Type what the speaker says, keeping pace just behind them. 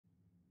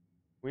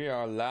We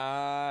are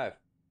live.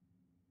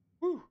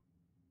 Woo.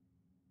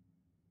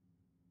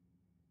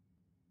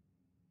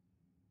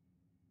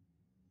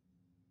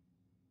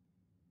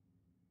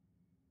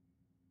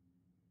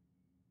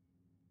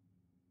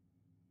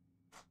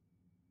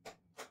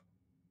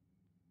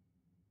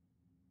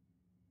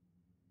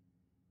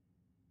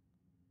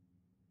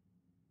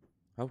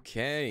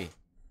 Okay.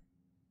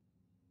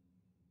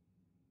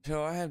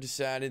 So I have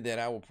decided that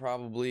I will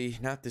probably,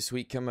 not this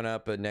week coming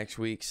up, but next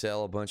week,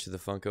 sell a bunch of the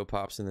Funko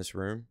Pops in this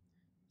room.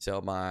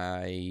 Sell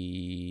my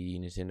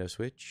Nintendo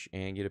Switch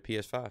and get a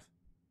PS5.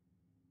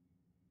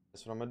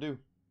 That's what I'm gonna do.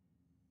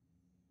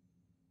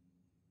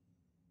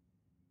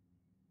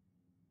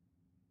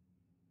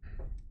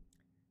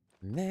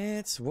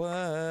 That's what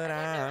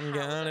I'm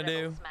gonna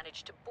do.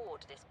 Managed to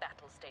board this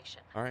battle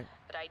station. All right.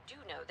 But I do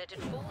know that it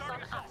falls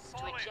on us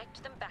to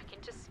eject them back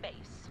into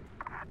space.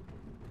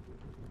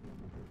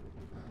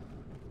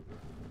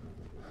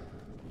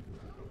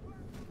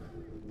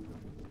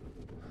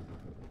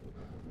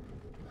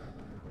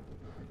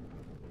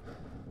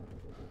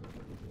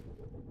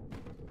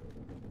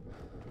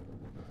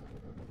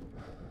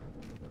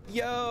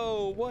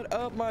 Yo, what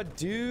up, my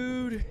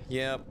dude?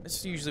 Yep,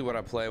 it's usually what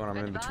I play when I'm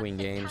in between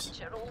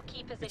games.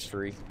 It's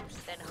free.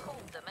 Then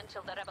hold them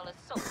until the rebel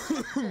assault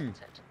is halted.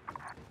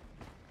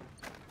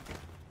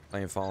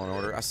 Playing Fallen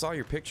Order. I saw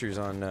your pictures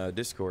on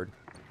Discord.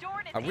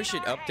 I wish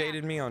it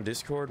updated me on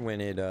Discord when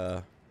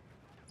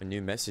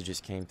new messages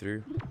came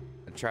through.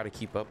 I try to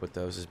keep up with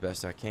those as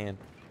best I can.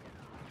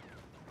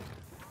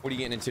 What are you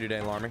getting into today,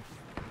 Larmy?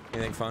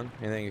 Anything fun?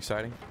 Anything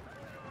exciting?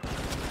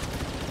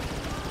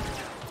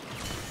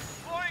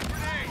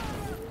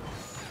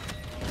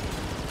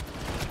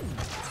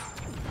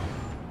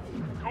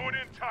 Going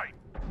in tight.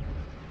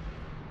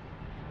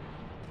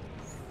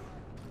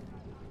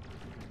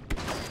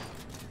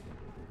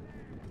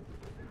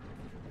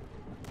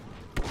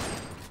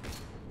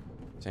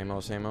 Same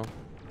old, same old.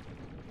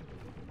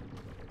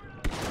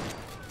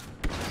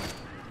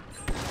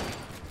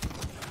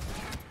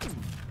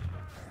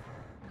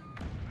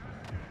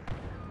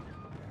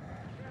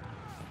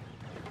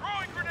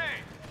 Throwing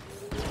grenade.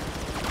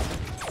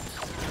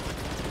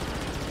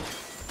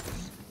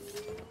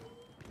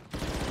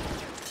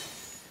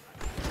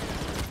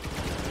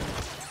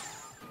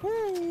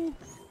 Woo!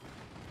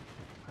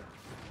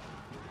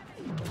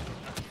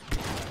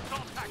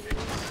 Assault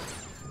tactics.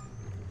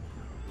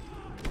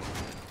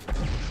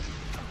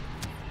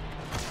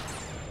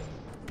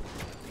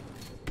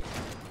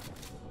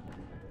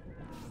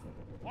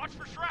 Watch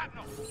for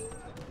shrapnel.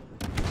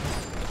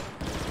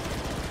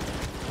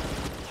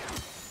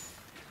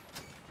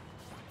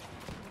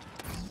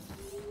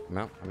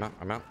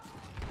 I'm out.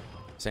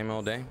 Same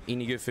old day.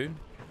 Eating good food?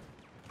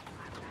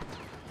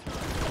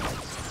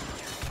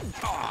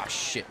 Oh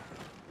shit.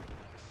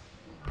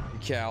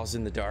 Cal's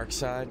in the dark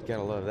side.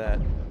 Gotta love that.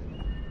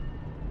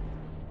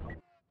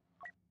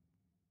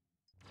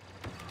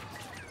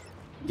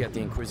 You got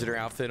the Inquisitor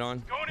outfit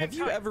on. Have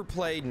you ever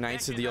played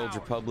Knights of the Old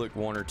Republic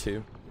 1 or 2?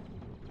 You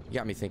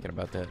got me thinking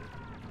about that.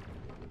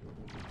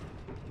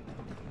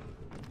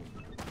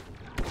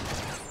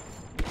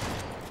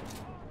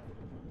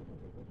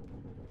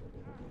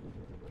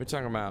 We're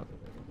talking about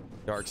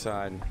Dark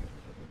Side.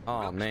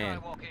 Oh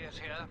man,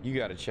 you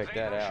got to check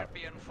that out.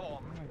 Get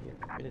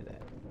rid of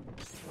that.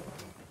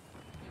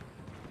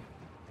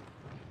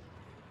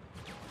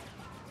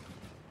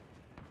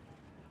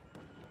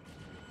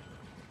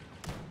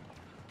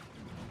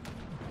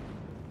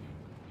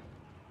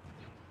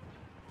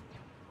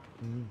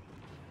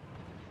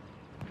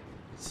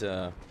 It's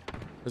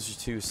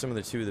those are some of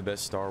the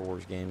best Star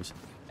Wars games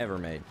ever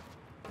made.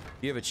 If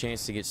you have a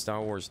chance to get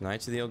Star Wars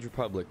Knights of the Old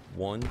Republic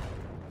 1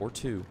 or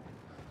 2,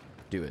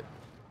 do it.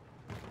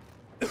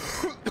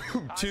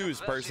 2 is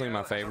personally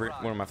my favorite,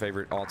 one of my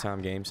favorite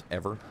all-time games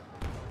ever.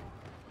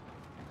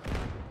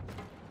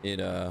 It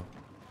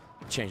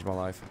changed my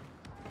life.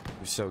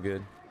 It was so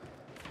good.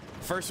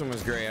 The first one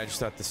was great. I just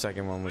thought the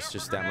second one was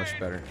just that much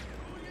better.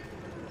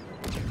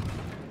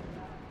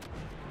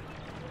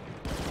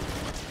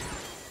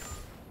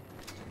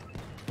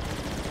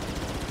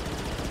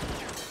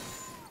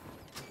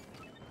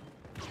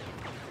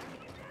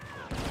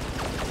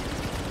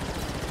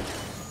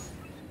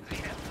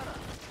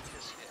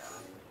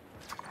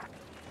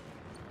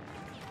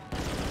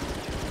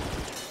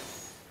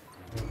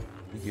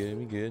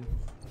 We good.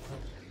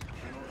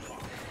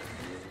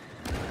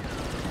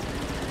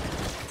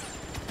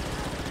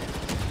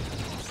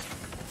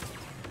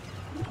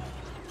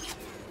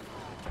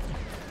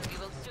 We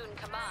will soon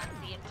command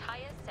the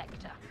entire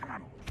sector.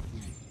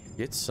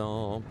 Get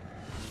some.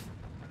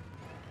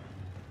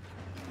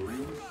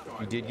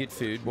 You did get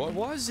food. What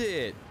was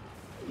it?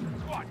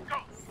 Squad, go.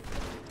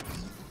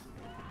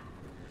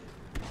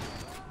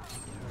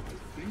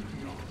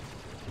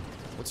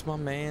 What's my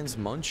man's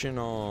munching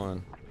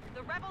on?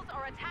 The rebels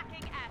are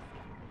attacking us.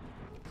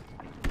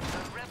 The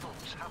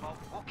rebels have a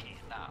Wookiee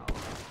now.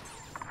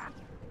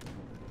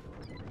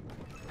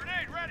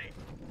 Grenade ready.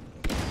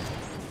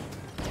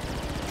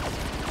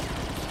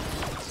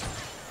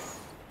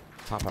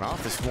 Popping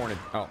off this morning.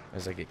 Oh,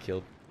 as I get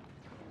killed.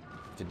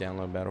 To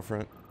download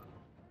Battlefront.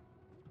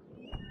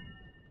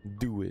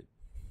 Do it.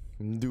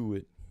 Do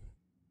it.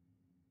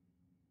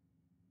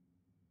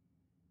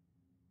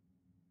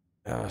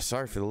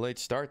 Sorry for the late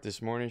start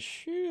this morning.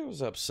 Shoot, I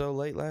was up so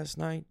late last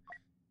night.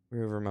 We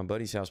were over at my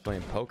buddy's house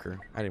playing poker.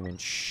 I didn't win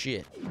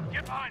shit.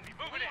 Get behind me.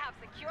 Move We it in. have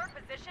secure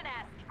position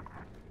S.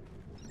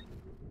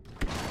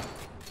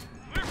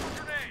 Clear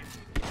for grenades.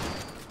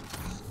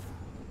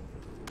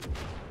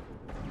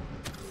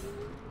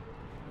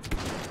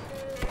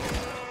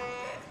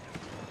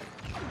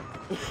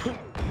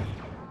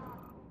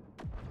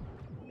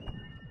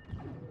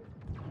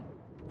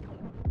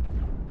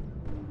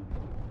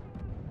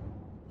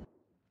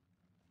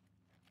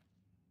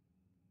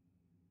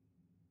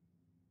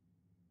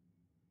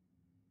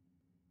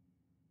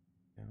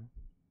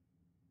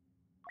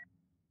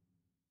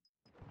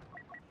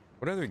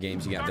 What other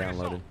games you got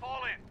downloaded?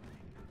 Fall in.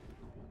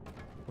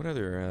 What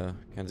other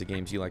kinds of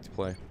games you like to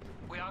play?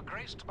 We are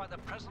graced by the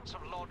presence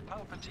of Lord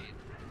Palpatine.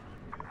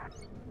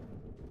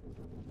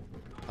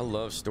 I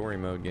love story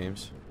mode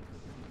games.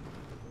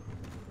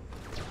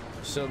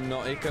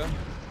 Subnautica.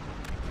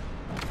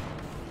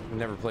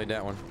 Never played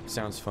that one.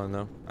 Sounds fun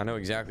though. I know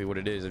exactly what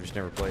it is. I've just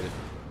never played it.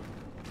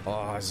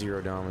 Oh,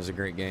 Zero Dawn was a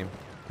great game.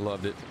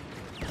 Loved it.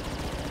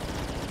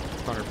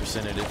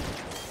 100%ed it.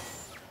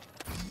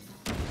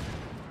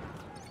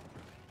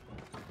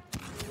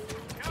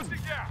 Counting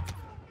down.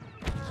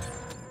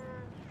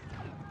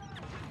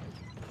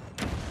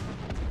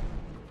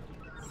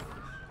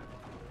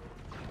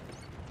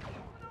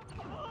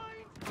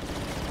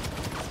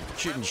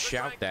 Shouldn't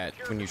shout that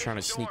when you're trying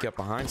to sneak up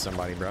behind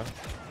somebody, bro.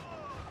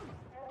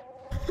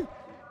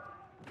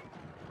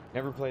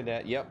 Never played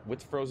that. Yep,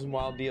 with Frozen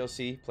Wild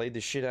DLC. Played the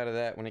shit out of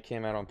that when it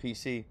came out on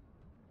PC.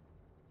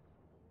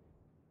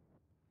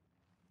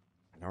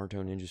 Naruto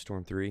Ninja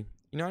Storm 3.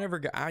 You know,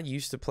 I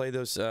used to play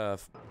those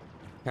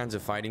kinds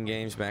of fighting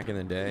games back in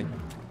the day.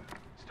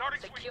 Starting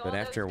sweep. Secure But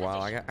after a those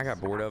while, I positions. got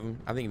bored of them.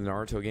 I think the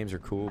Naruto games are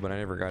cool, but I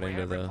never got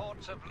into the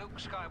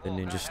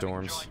Ninja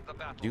Storms.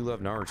 Do love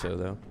Naruto,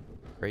 though.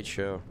 Great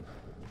show.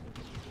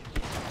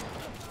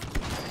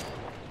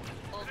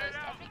 Almost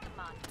every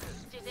command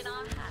post is in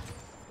our hands.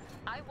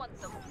 I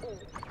want them all.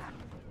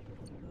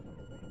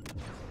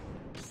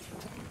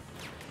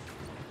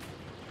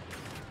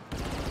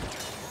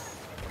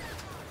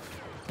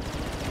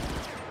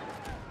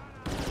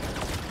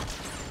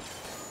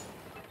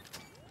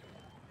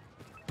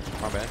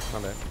 My bad, my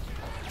bad.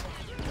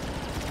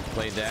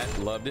 Played that,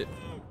 loved it.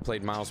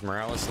 Played Miles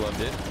Morales,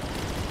 loved it.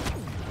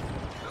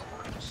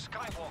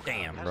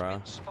 Damn,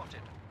 bro.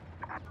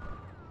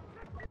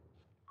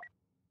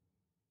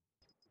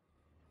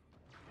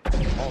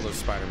 All those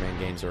Spider-Man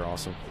games are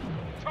awesome.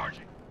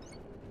 Charging.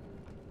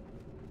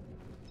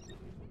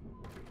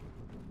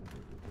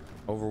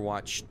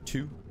 Overwatch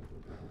 2.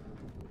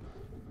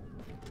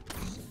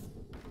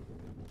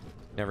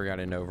 Never got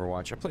into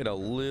Overwatch. I played a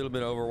little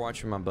bit of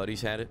Overwatch when my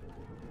buddies had it.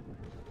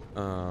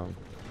 That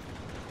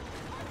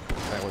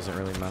wasn't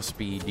really my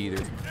speed either.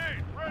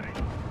 Grenade ready.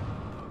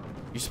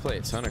 Used to play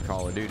a ton of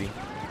Call of Duty.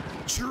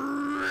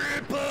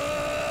 Triple!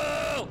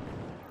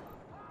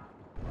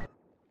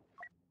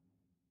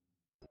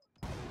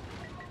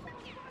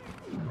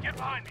 Get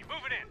behind me.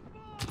 Move it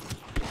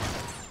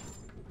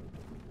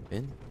in.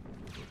 In?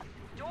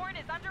 Dorn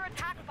is under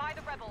attack by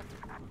the rebels.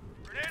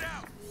 Grenade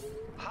out.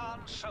 Han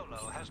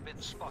Solo has been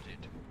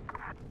spotted.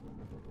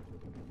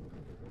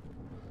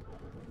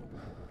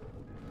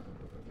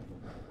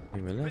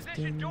 We were left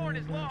Position in Dorn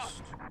is the lost.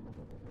 dust.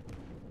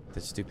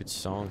 That stupid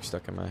song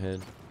stuck in my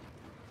head.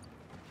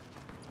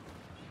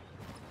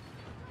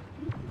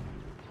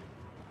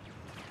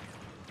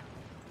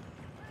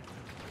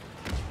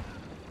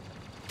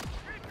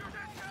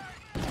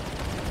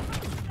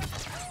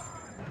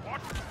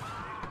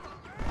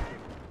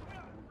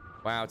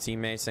 Wow,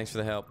 teammates, thanks for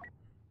the help.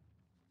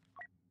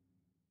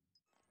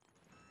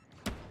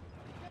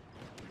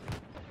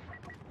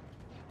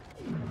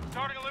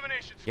 Starting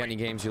elimination You got any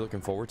sweep. games you're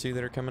looking forward to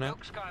that are coming out?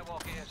 Luke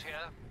Skywalker is here.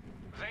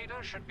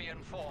 Vader should be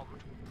informed.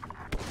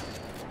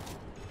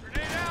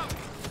 Grenade out.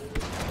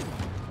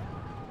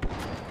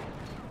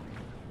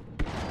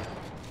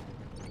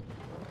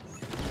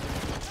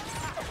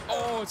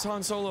 Oh, it's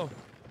Han Solo.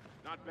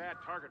 Not bad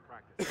target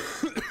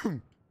practice.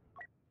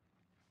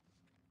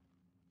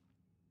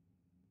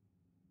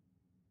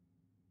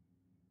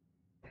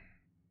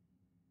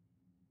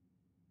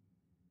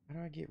 How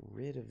do I get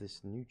rid of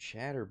this new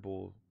chatter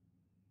bull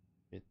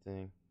shit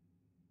thing?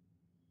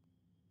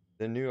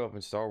 The new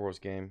open Star Wars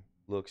game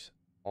looks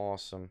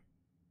awesome.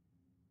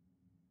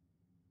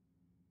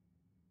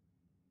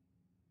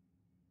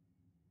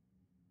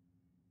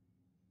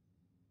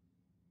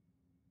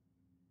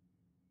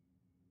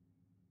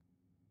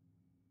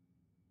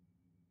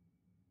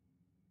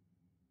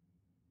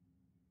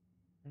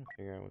 I'm trying to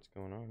figure out what's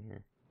going on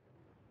here.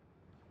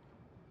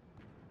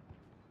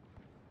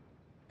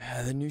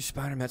 The new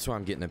Spider-Man, that's why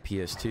I'm getting a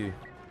PS2.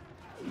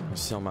 I'll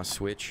sell my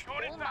Switch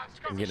Going in fast.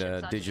 and get a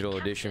Positions are digital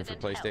captured edition for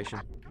and held.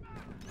 PlayStation.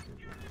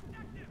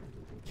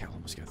 Cal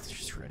almost got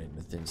shredded in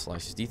the thin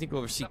slices. Do you think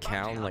we'll ever see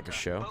Cal in like a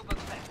show? Boba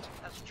Fett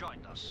has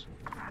joined us.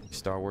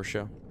 Star Wars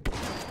show?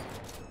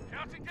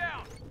 Counting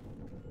down.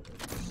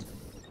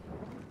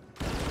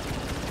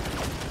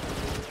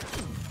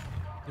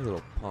 You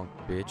little punk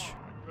bitch.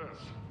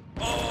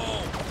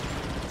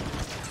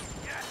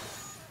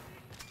 Yes.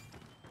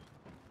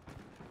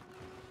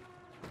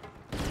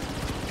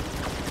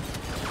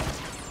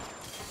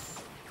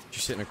 You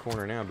sit in a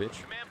corner now,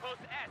 bitch. Command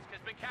post S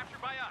has been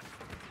captured by us.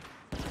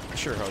 I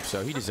sure hope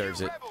so. He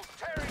deserves it. Rebels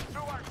tearing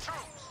through our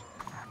troops.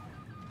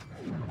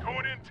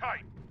 Going in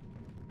tight.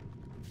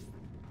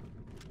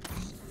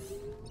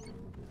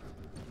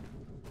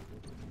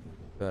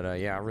 But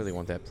yeah, I really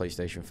want that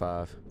PlayStation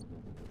 5.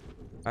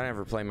 I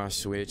never play my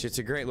Switch. It's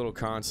a great little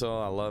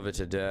console. I love it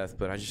to death,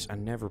 but I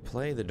never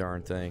play the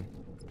darn thing.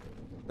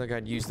 Like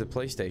I'd use the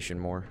PlayStation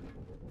more.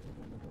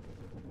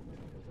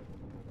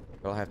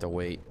 But I'll have to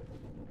wait.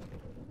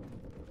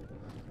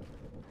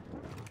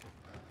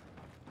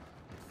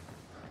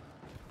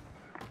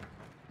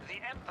 The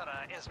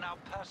Emperor is now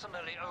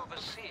personally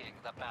overseeing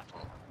the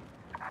battle.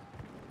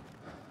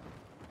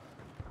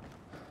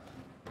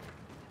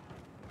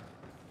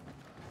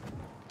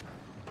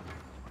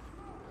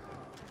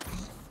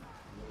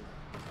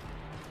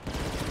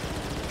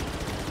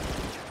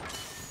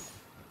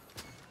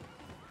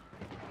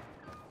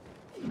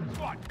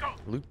 Squad, go.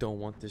 Luke don't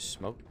want this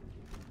smoke.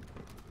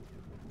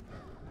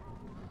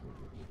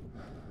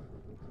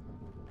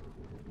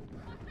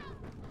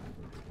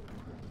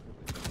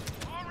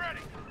 Already.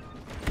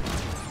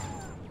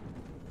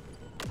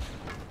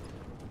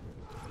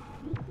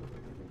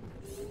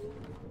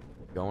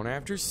 Going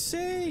after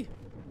C.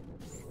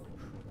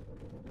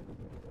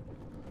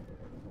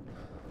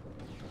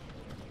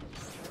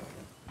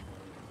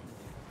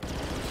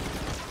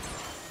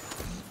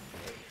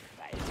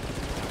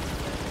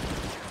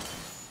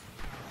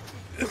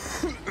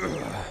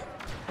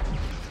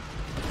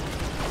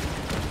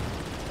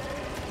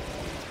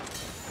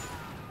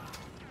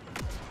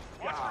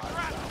 Watch the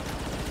trap.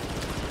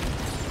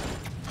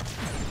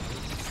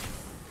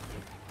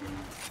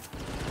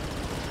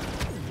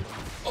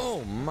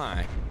 Oh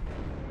my.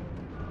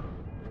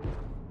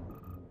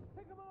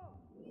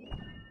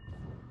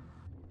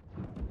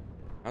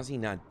 How's he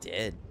not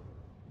dead?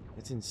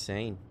 That's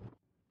insane.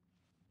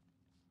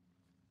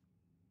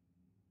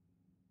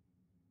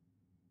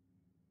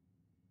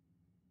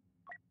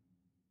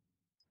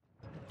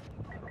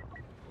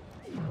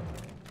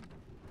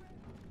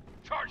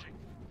 Charging.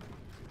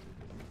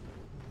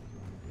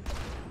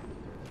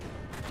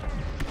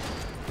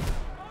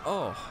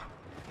 Oh.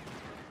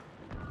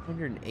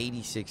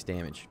 186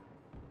 damage.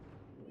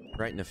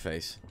 Right in the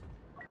face.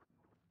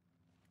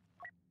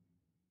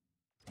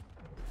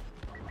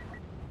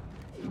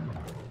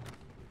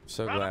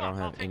 So glad I don't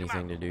have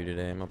anything to do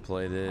today. I'm gonna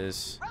play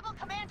this. Rebel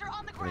commander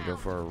on the I'm gonna ground.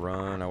 go for a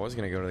run. I was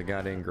gonna go to the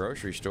goddamn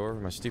grocery store.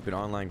 My stupid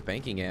online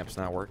banking app's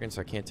not working,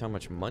 so I can't tell how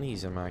much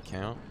money's in my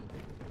account.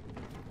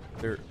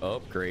 They're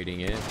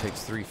upgrading it. It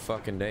takes 3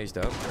 fucking days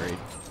to upgrade.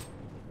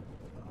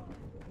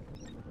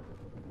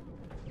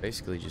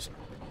 Basically just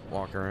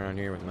walk around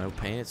here with no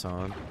pants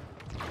on.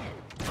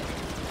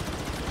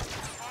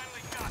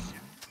 Finally got you.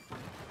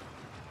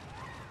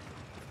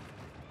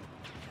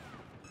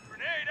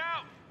 Grenade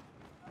out.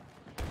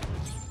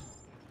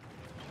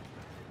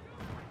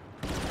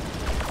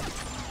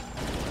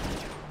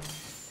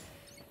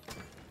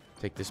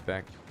 Take this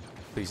back,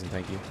 please and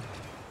thank you.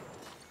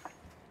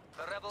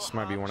 The rebel This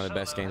might be one of the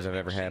best Han games Solo I've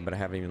ever has had, been but I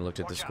haven't even looked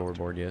at the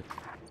scoreboard yet.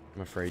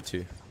 I'm afraid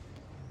to.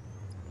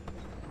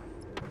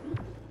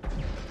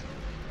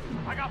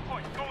 I got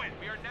points. Go in.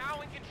 We are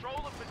now in control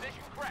of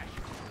position crash.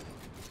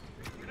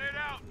 Grenade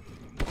out.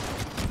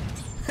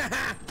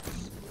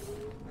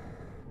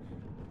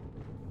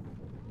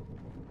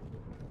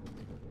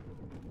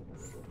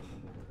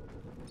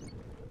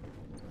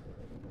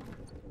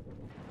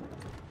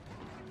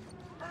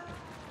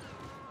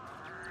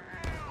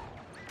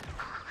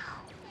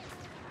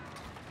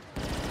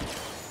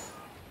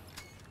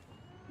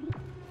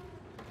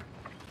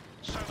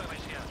 Solo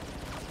is here.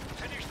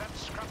 Finish that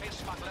scruffy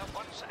smuggler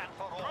once and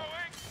for all.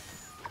 Throwing.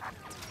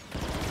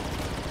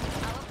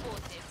 Our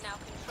forces now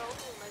control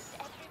almost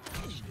every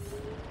position.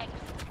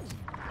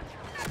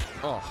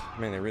 Excellent. Oh,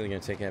 man, they're really gonna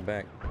take that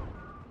back.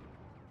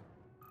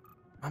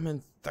 I'm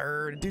in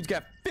third. Dude's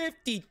got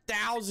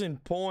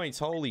 50,000 points.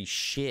 Holy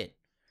shit.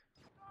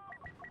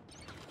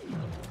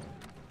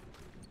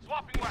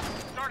 Swapping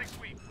weapons. Starting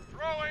sweep.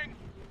 Throwing.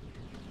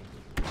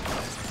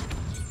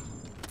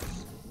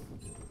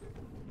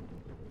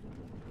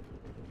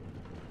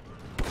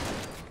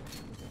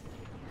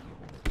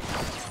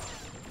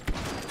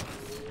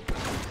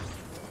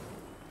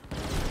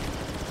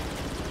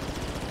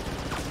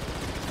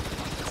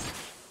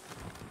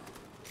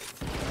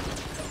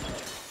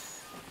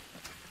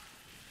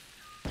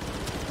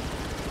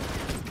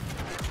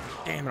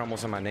 Damn it,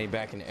 almost on my name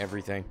back and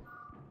everything.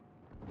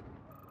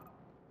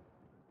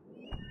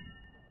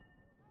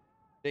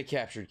 They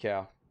captured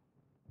Cal.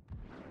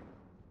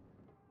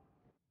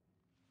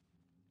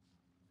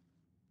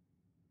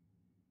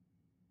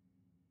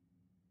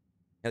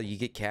 Hell, you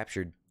get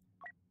captured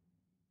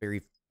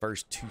very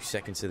first 2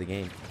 seconds of the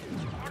game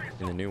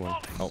in the new one.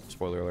 Oh,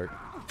 spoiler alert.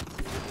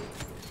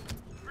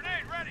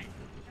 Grenade ready.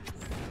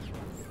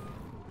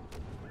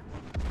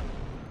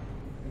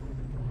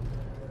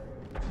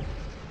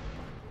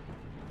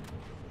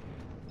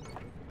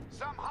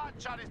 Some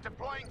hotshot is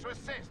deploying to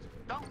assist.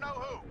 Don't know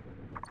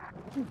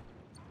who.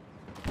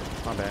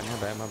 My bad, my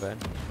bad, my bad.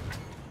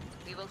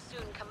 We will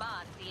soon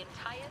command the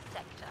entire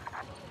sector.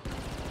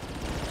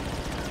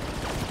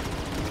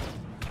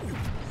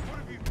 What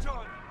have you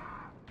done?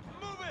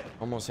 Move it.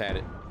 Almost had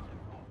it.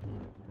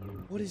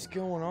 What is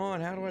going on?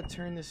 How do I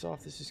turn this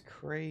off? This is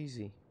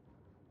crazy.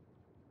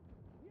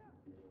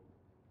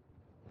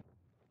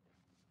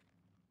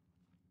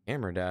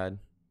 Camera died.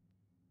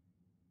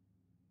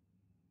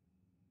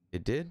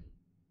 It did?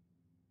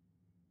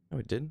 No,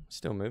 it didn't.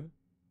 Still moving.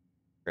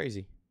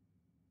 Crazy.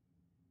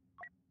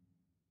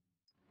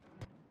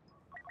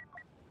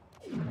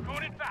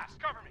 Going in fast.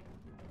 Cover me.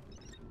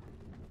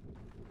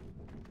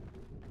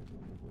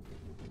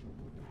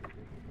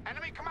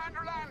 Enemy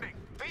commander landing.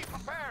 Be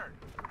prepared.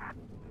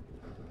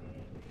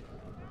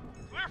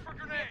 Clear for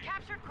grenade.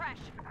 Captured Crash.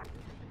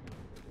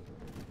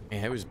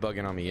 Man, it was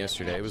bugging on me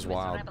yesterday. It was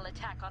wild. The rebel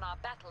attack on our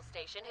battle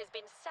station has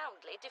been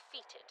soundly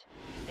defeated.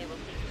 They will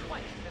think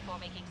twice before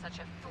making such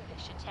a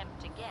foolish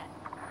attempt again.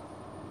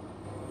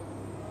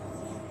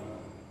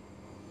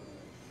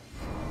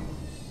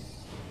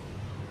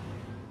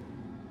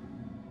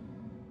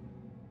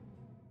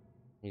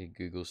 Need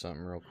to Google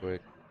something real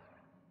quick.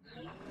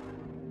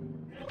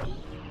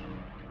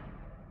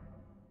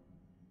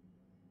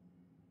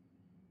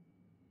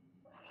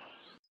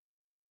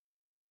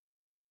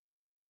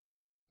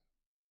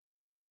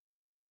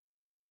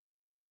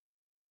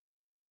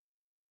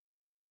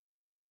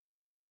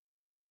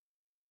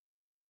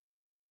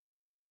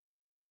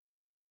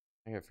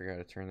 I gotta figure out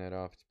how to turn that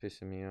off. It's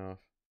pissing me off.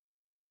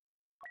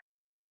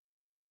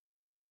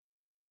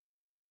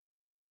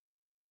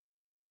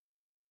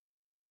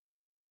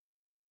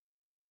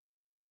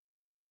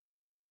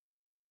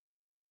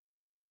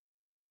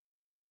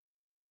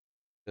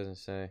 Doesn't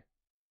say.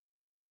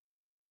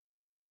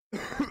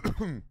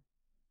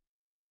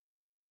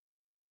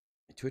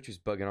 Twitch was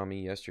bugging on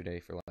me yesterday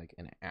for like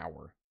an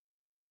hour.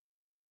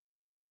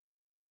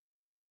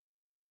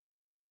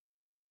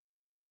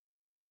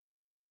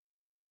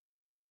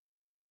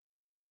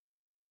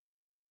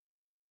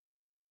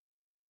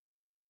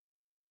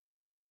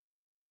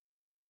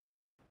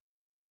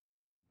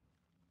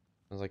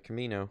 I was like,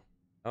 Camino.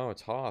 Oh,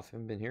 it's Hoff. I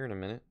haven't been here in a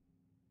minute.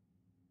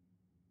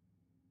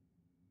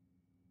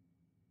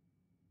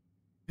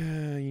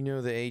 You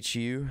know the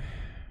HU?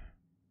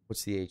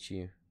 What's the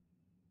HU?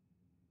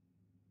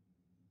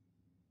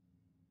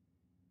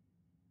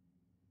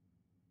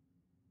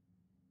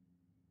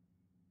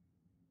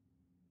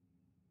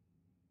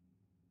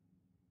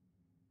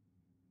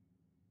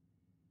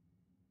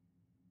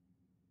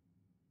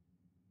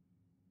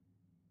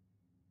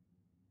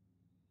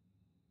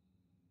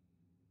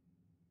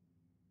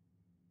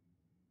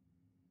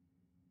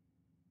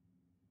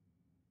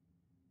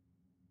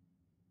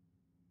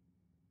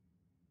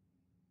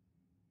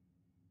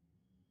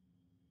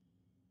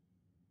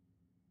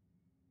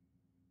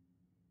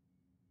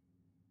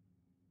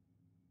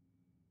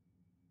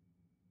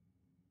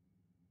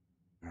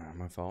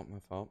 My fault, my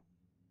fault.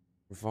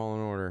 We're Fallen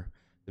Order.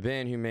 The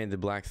band who made the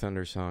Black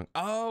Thunder song.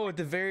 Oh, at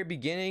the very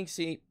beginning,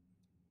 see,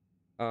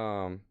 you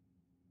know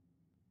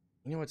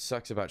what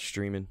sucks about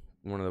streaming?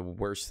 One of the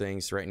worst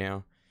things right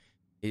now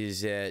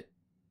is that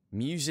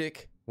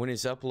music, when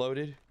it's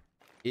uploaded,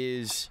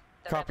 is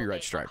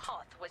copyright striped.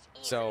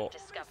 So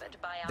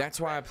that's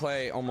why I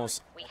play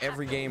almost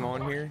every game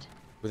on here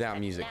without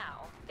music.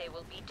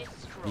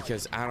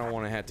 Because I don't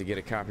want to have to get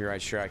a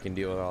copyright strike and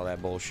deal with all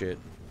that bullshit.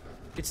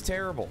 It's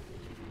terrible.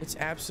 It's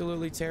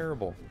absolutely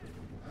terrible.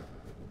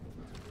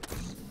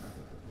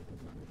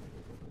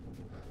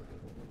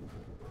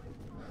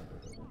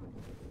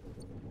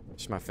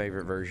 It's my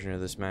favorite version of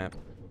this map.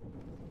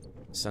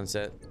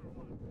 Sunset.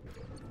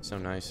 So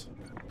nice.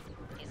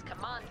 His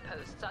command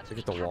posts are to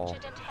Look be at the wall.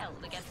 captured and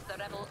held against the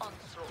rebel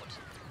onslaught.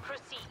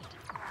 Proceed.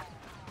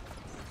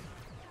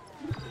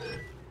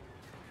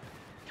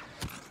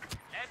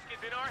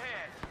 Escape in our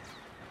head.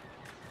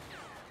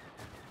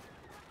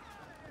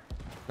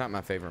 Not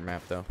my favorite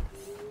map though.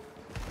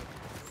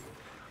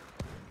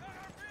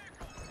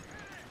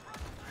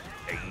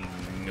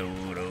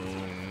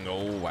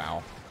 Oh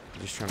wow.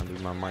 I'm just trying to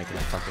move my mic and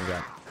I fucking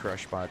got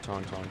crushed by a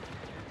tauntaun.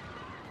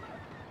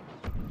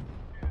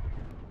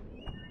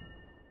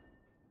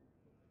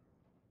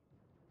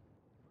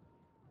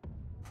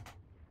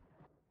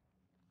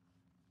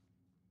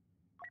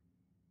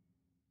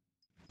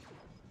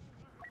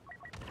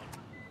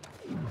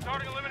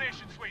 Starting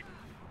elimination sweep.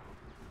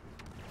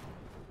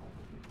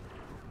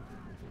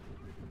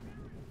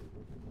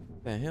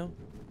 The hell?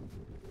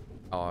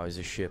 Oh, it's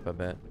a ship, I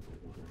bet.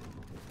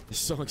 This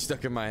song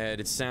stuck in my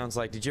head. It sounds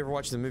like, did you ever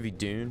watch the movie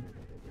Dune?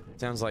 It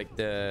sounds like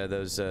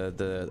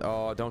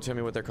oh, don't tell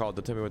me what they're called.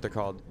 Don't tell me what they're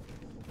called.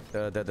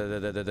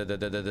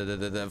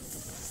 The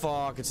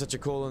fuck. It's such a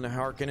cool one. The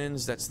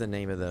Harkonnens. That's the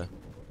name of the...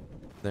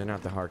 They're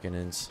not the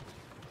Harkonnens.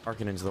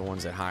 Harkonnens are the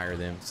ones that hire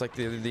them. It's like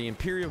the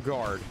Imperial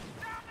Guard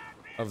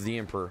of the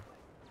Emperor.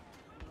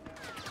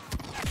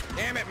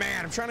 Damn it,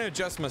 man. I'm trying to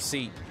adjust my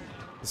seat.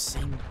 The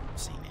same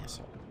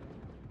asshole.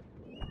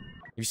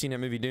 You seen that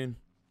movie, Dune?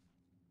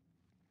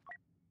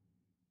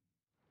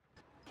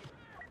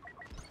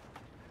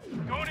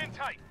 Going in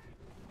tight.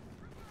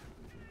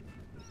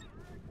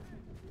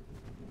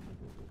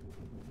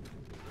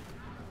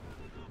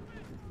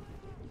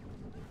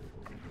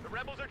 The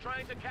rebels are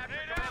trying to capture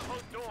command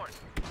post Dorn.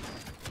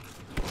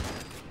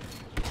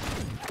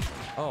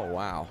 Oh,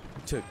 wow.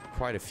 Took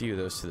quite a few of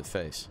those to the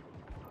face.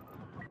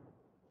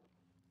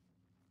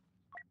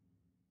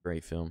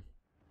 Great film.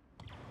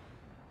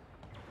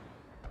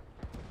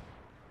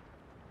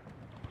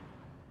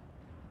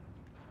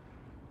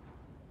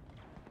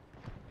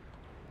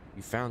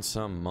 You found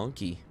some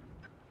monkey.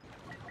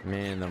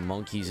 Man, the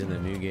monkeys in the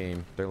new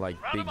game. They're like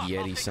big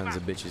Yeti sons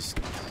of bitches.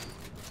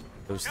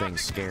 Those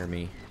things scare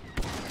me.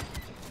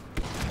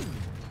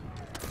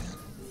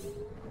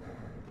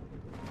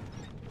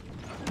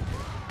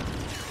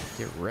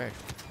 Get wrecked.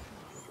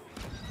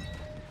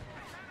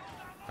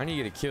 I need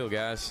to get a kill,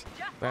 guys.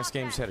 Last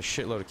game just had a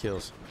shitload of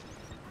kills.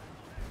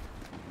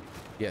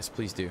 Yes,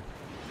 please do.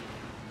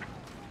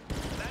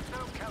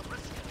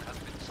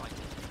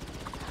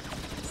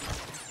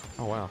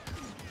 Oh, wow.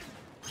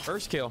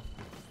 First kill.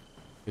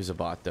 He was a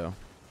bot, though.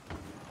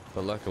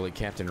 But luckily,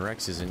 Captain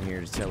Rex is in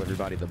here to tell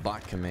everybody the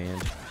bot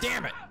command.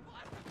 Damn it!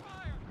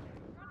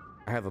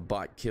 I have a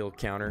bot kill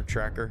counter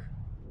tracker.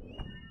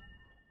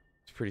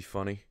 It's pretty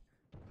funny.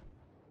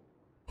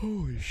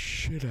 Holy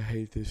shit, I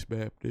hate this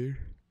map, dude.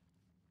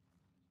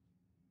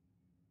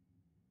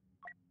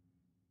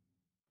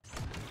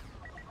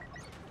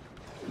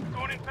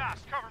 Going in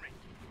fast. Cover me.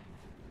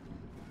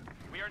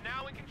 We are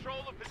now in control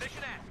of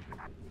position S.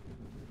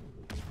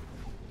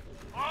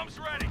 Arms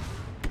ready.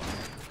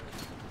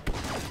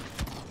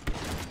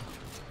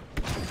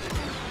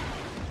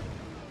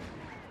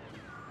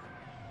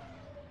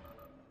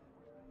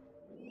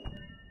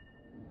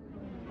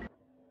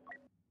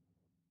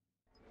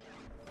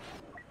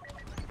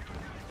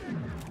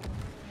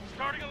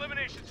 Starting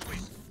elimination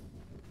sweep.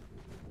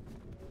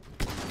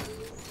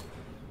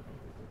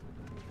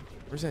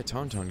 Where's that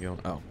Tauntaun going?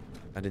 Oh,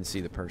 I didn't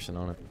see the person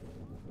on it.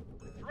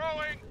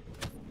 Throwing.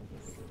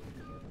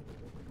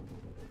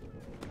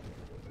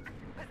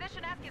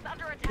 Position S is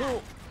under attack.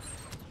 Oh.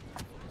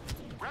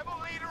 Rebel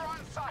leader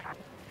on site.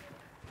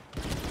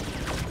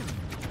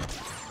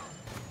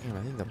 Damn,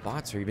 I think the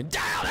bots are even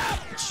dialed up!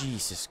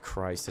 Jesus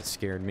Christ, that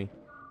scared me.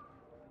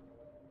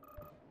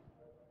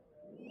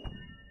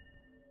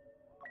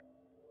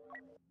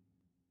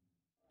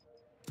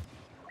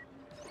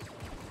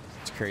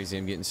 It's crazy,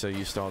 I'm getting so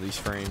used to all these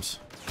frames.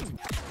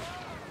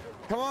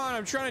 Come on,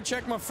 I'm trying to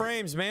check my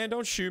frames, man.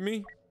 Don't shoot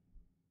me.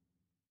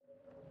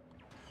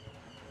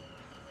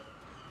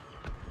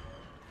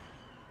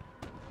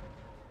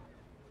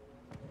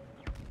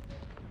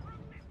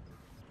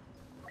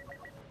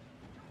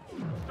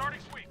 Starting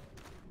sweep.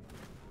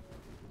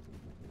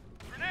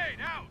 Grenade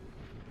out.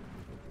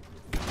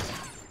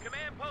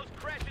 Command post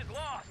Crash is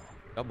lost.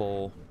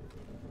 Double.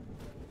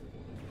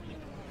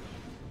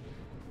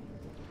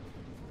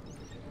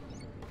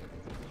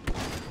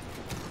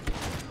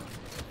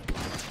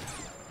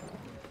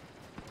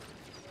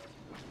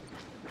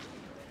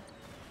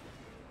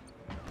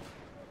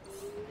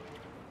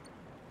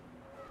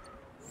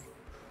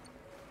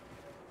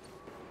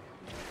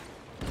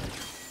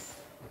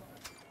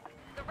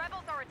 The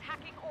rebels are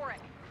attacking Auric.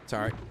 It's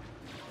alright.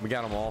 We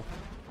got them all.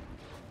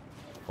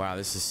 Wow,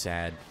 this is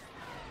sad.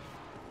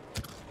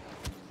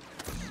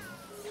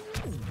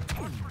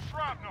 Watch for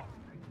shrapnel.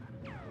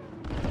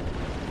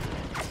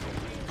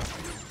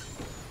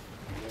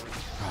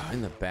 Oh,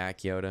 in the back,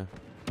 Yoda.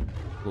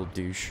 Little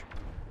douche.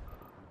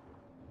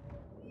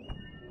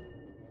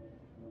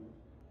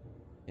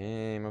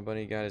 Hey, my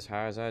buddy got as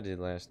high as I did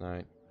last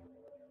night.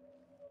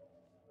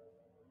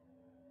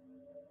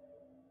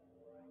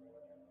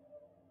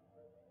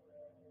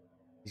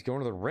 He's going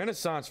to the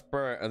Renaissance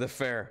fair. The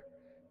fair.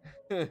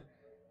 How do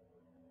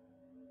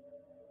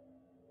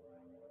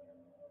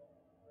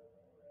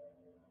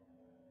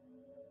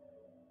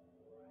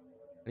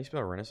you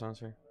spell Renaissance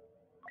fair?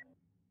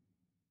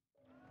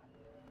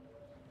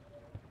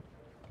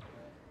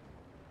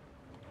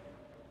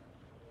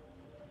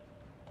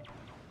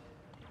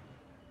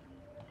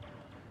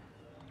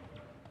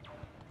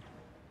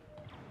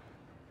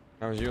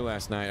 How was your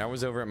last night? I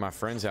was over at my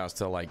friend's house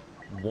till like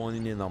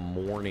 1 in the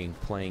morning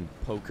playing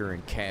poker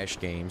and cash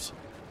games.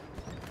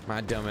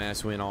 My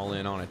dumbass went all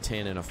in on a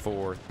 10 and a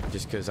 4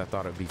 just because I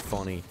thought it'd be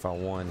funny if I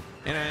won.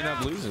 And I ended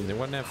up losing. It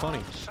wasn't that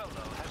funny. Solo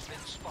has been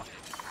spotted.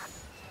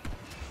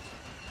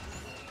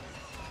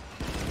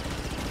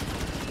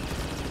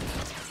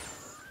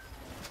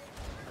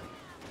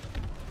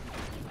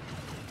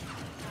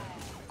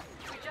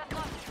 We just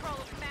lost control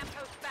of command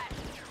post back.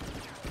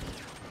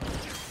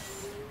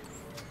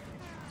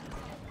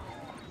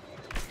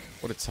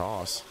 What a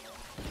toss.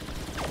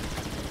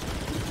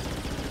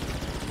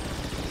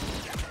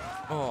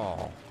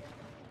 Oh,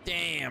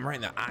 damn, right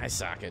in the eye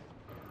socket.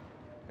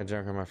 I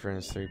drunk on my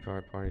friend's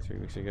 3-part party 3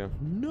 weeks ago.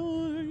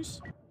 Nice.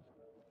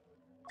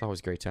 It's always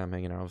a great time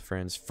hanging out with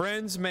friends.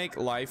 Friends make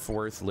life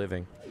worth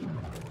living.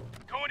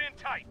 Going in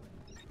tight.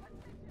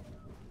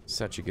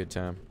 Such a good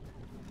time.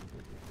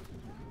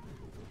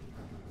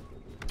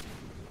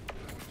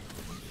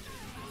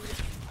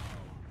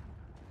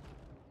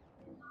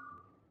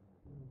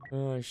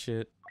 Oh,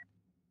 shit.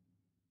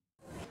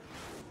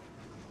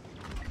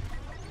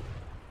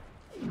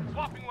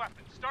 Swapping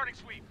weapons. Starting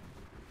sweep.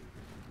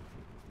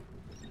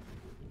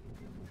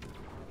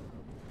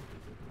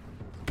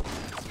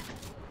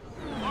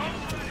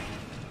 Arms ready.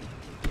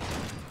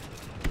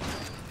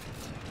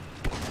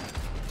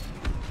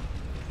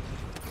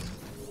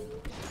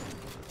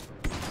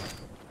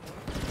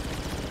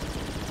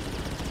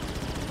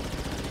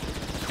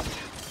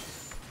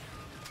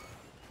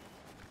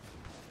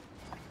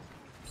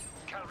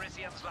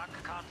 Calrissian's luck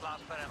can't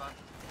last forever.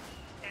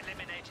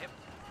 Eliminate him.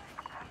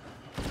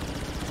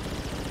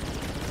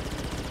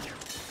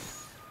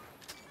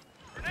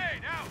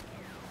 Grenade out.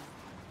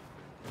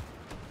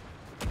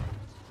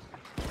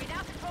 We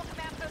now control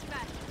command post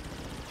match.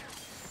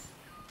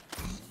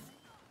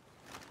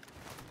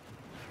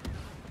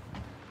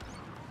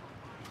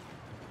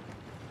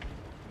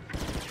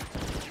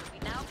 We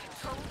now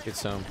control the Get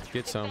some.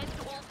 Get some.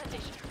 defend all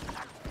positions.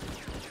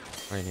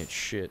 I ain't hit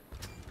shit.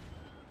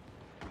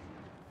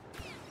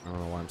 I don't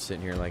know why I'm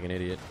sitting here like an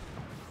idiot.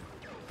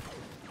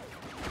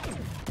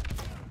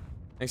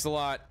 Thanks a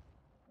lot.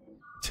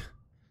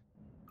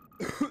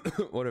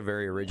 What a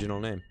very original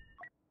name.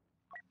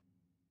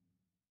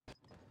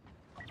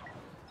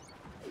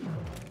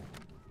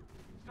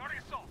 Starting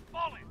assault.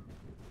 Fall in.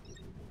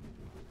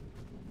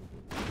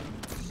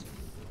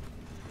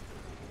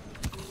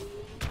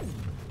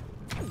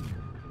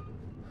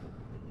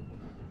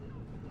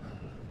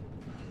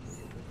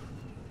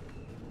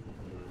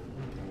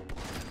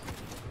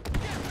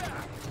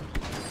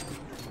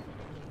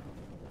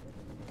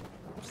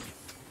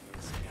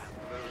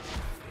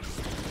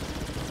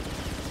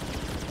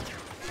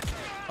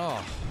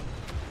 Oh.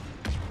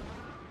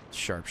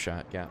 Sharp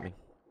shot got me.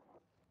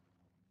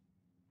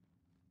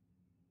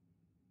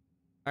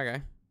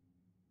 Okay.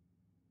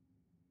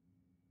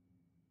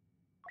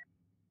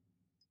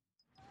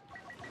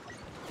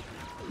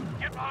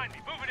 Get behind me.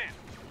 Move it in.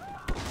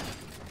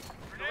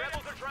 The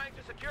rebels are trying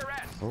to secure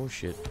S. Oh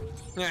shit.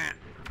 Nah.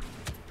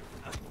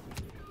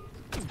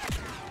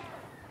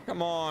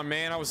 Come on,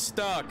 man. I was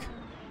stuck.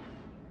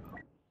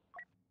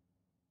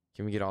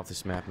 Can we get off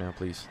this map now,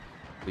 please?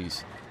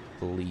 Please.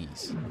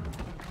 Please.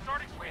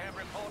 Starting We have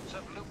reports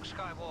of Luke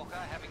Skywalker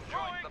having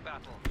joined the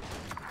battle.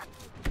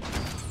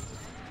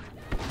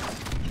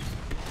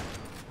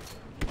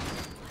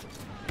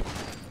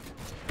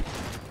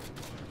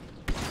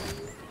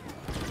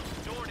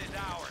 Sword is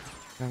ours.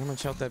 God, how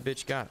much health that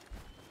bitch got?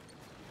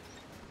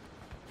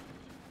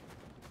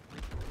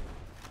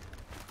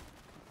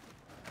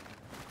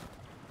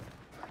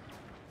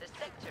 The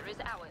sector is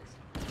ours.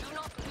 Do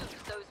not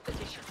lose those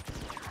positions.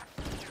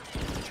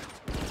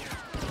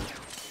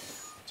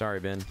 Sorry,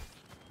 Ben.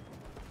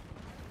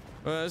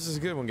 Well, this is a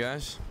good one,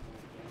 guys.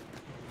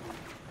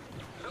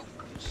 Luke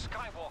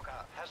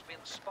Skywalker has been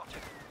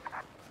spotted.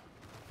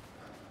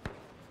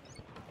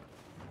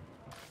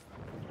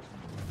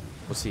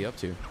 What's he up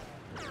to?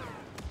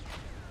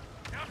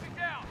 Counting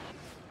down.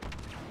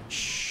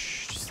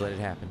 Shh. Just let it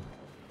happen.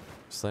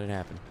 Just let it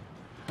happen.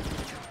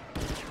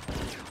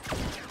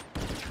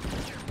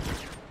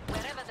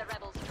 Wherever the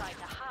rebels try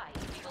to hide,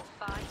 we will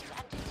find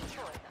and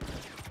destroy them.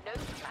 No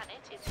planet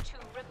is too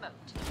remote.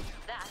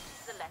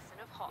 That's the lesson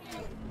of Hoth.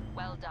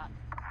 Well done.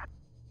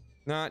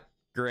 Not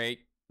great.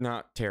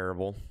 Not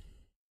terrible.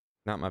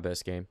 Not my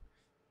best game.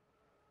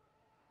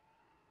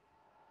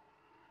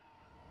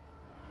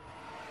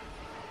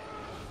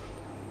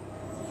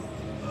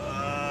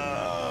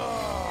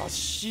 Oh,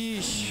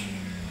 sheesh.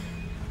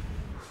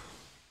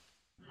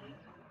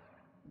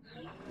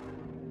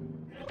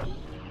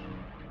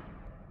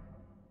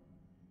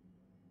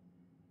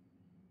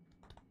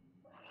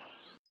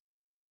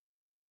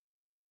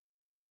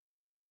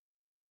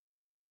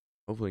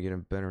 Hopefully get a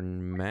better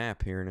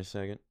map here in a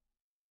second.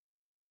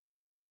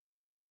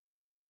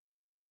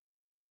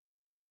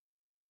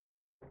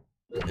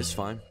 It's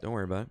fine. Don't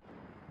worry about it.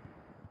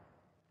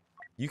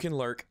 You can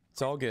lurk.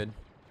 It's all good.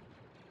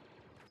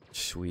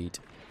 Sweet.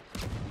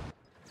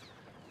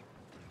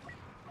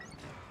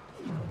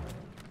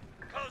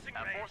 Closing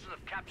Our range. forces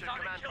have captured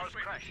Sonic command kill post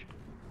streak. Crash.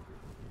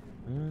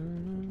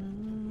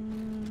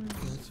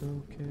 That's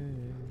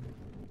okay.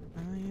 I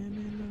am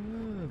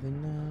in love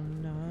and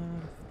I'm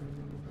not afraid.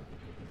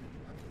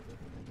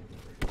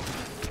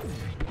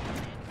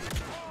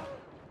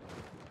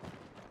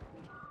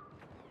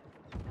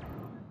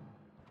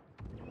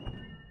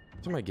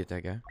 Somebody get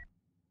that guy.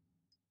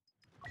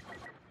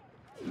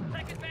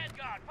 Second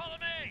Vanguard. Follow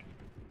me.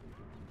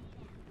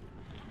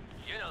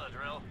 You know the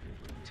drill.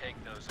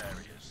 Take those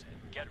areas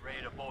and get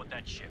ready to board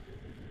that ship.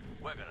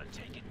 We're gonna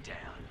take it down.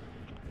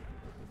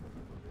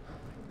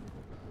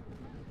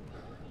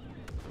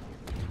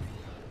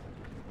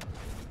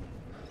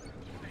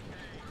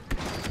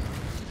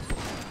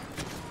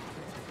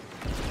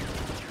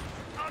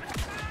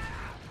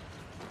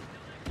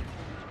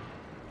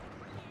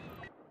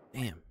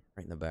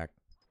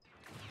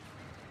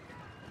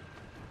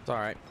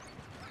 alright.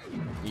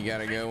 You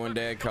gotta go when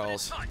Dad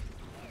calls.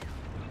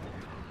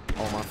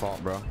 Oh, my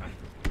fault, bro.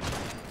 We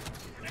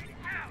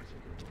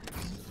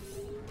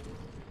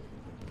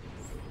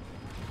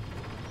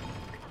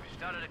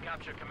started to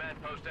capture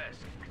command post S.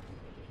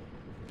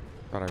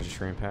 Thought I just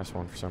ran past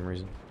one for some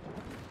reason.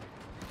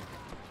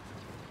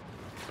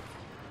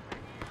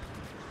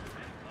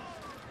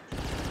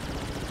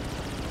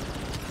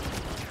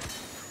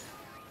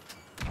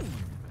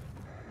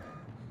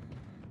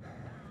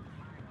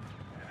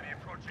 Enemy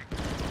approaching.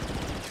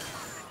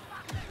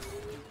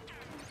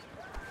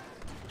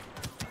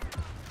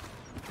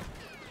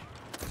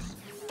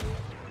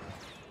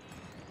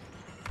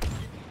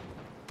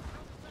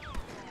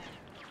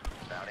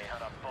 Bounty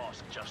hunter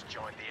boss just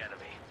joined the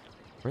enemy.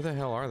 Where the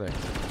hell are they?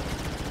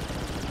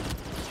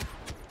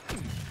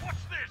 Watch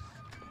this!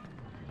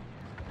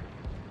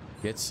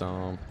 Get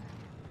some.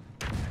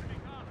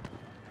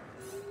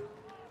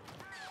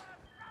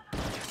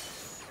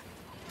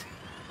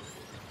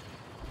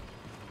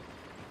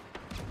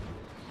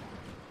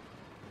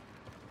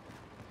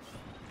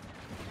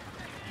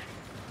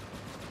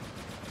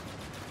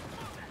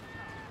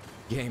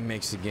 Game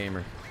makes the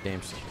gamer.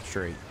 Damn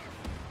straight.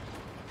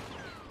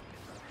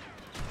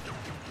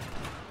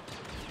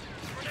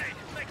 Grenade!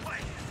 Make way!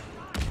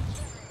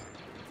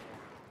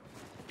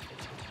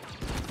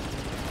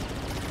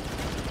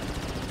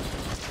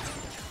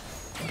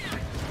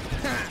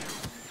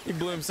 He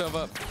blew himself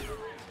up.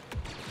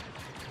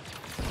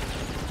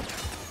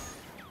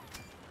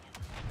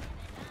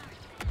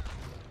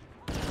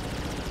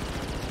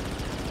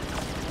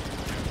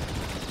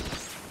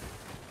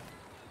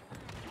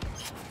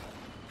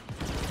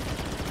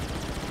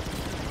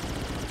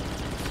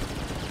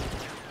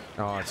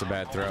 Oh, it's a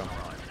bad throw.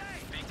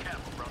 Be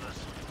careful, brothers.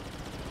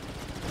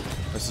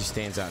 Unless he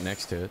stands out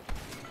next to it.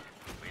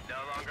 We no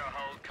longer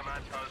hold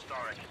command post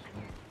Oryx.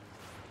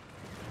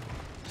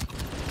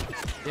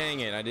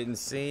 Dang it, I didn't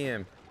see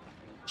him.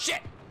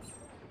 Shit!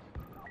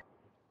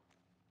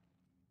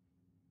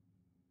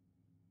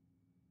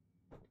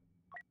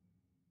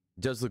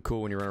 Does look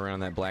cool when you run around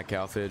in that black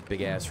outfit,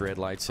 big ass red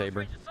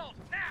lightsaber. Assault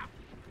now!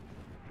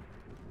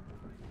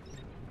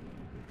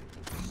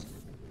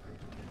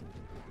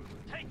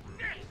 Take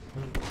this!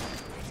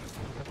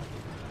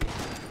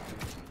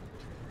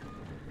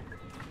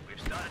 We've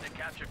started to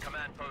capture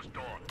command post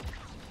Dawn.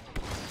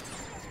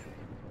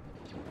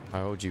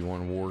 I owed you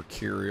one, War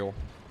Curial.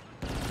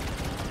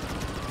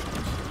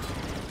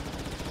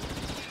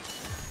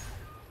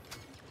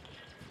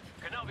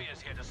 Kenobi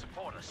is here to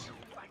support us.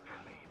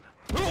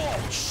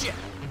 Oh, shit!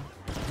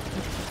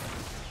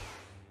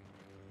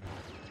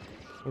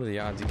 What are the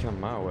odds he come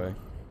my way?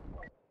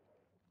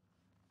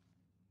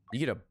 You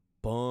get a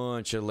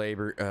bunch of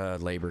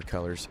labor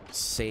colors,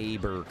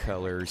 saber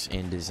colors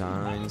and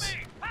designs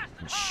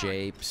and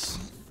shapes,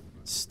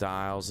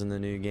 styles in the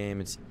new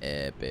game. It's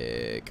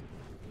epic.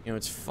 You know,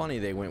 it's funny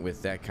they went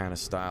with that kind of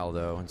style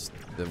though. It's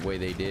the way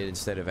they did.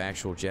 Instead of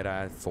actual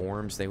Jedi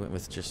forms, they went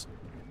with just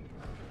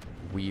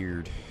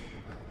weird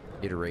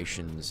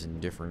iterations and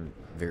different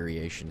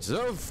variations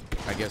of,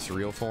 I guess,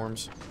 real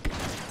forms.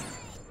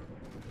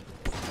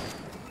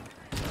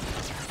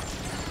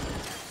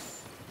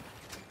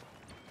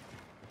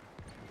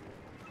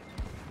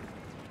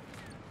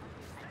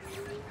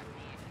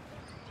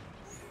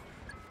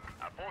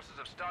 Our forces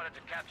have started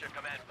to capture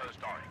command post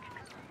Oryx.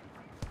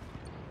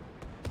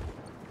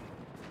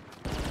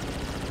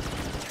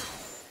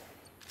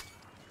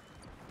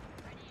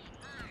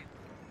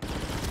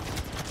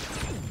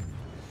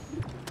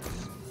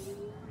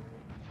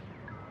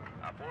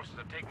 Our forces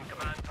have taken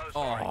command post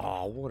Oryx.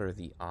 Oh, what are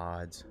the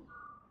odds?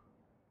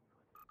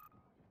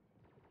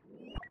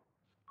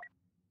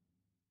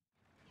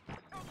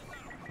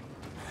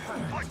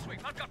 Point swing,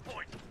 I've got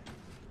point.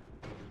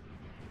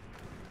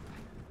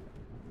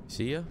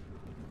 See ya?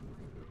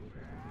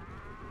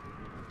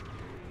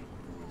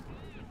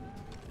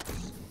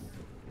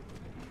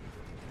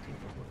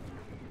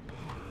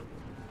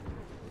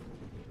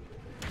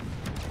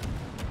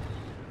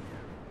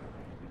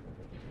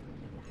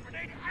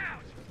 Grenade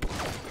out!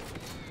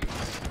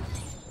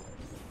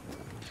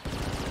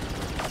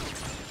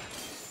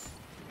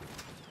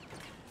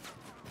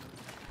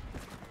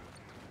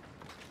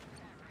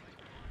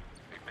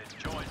 We've been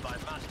joined by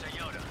Master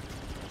Yoda.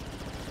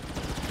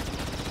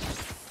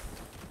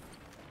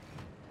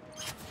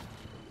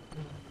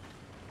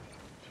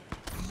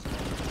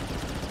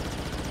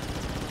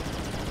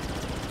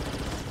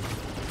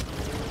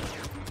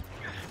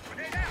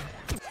 Grenade out!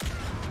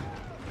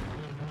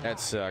 That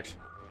sucked.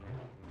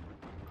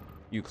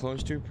 You clone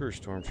trooper or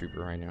stormtrooper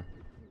right now?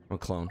 I'm a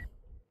clone.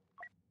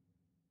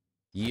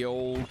 Ye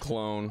old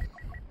clone.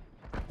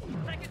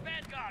 Second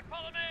Vanguard,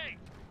 follow me!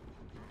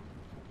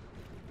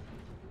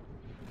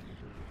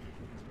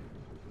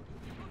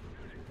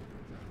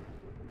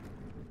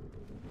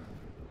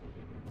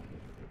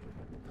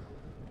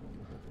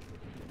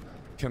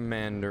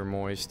 Commander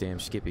Moist, damn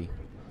Skippy.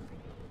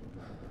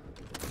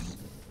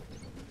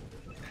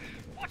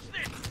 Watch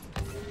this!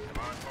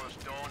 Command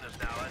post Dawn is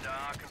now under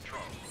our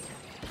control.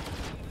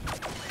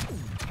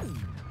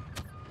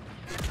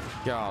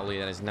 Golly,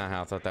 that is not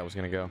how I thought that was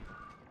gonna go.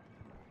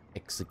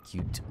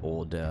 Execute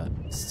Order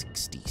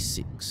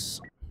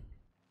 66.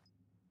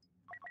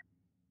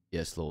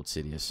 Yes, Lord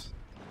Sidious.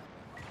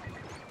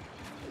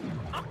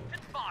 Up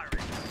and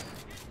firing.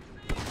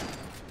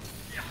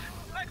 Yeah,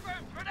 leg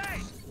room,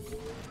 grenade.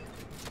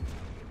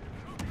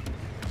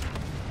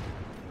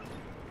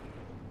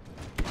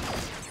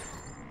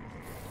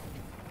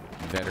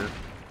 Better.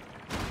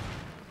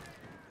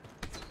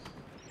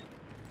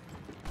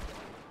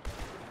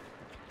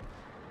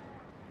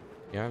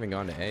 Yeah, I haven't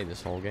gone to A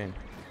this whole game.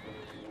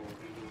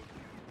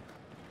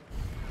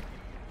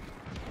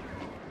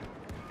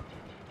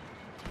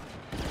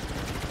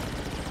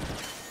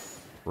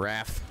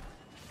 Raph.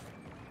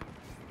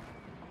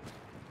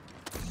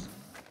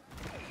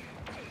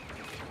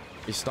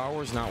 Is Star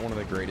Wars not one of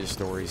the greatest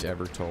stories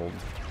ever told?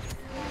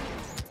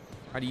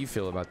 How do you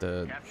feel about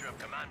the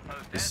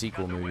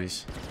sequel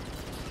movies?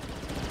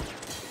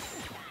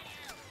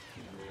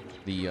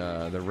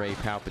 The Rey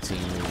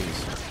Palpatine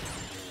movies.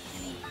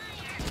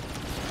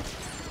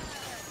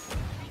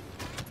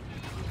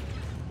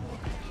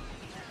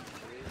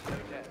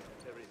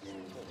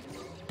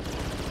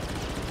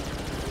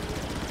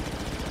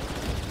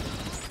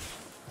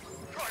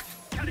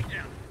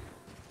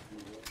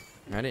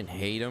 I didn't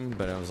hate them,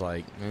 but I was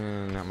like,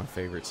 not my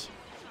favorites.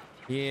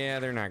 Yeah,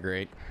 they're not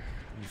great.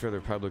 You for the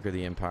Republic or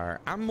the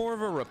Empire? I'm more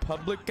of a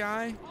Republic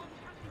guy.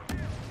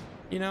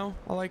 You know,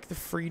 I like the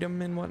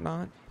freedom and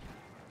whatnot.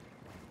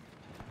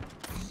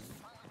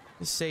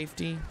 The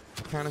safety,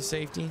 kind of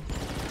safety.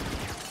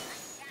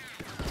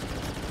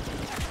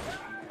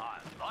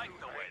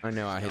 I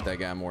know I hit that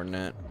guy more than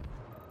that.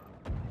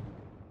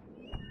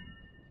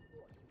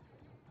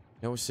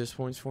 No assist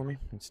points for me?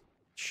 It's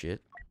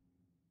shit.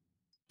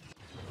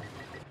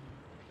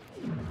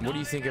 What do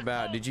you think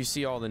about, did you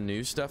see all the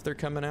new stuff they're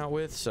coming out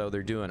with? So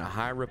they're doing a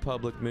High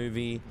Republic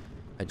movie,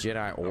 a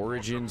Jedi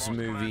Origins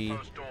movie,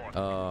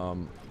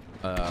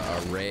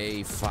 a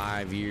Rey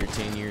 5 year,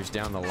 10 years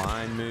down the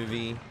line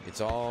movie.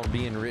 It's all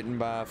being written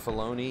by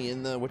Filoni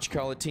in the, what you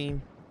call it,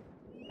 team?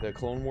 The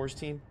Clone Wars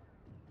team?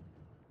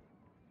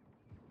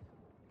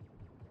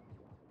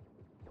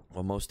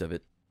 Well, most of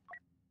it.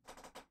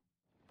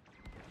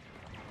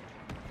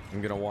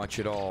 I'm gonna watch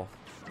it all.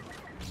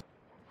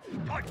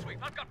 Point sweep,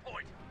 I've got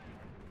point.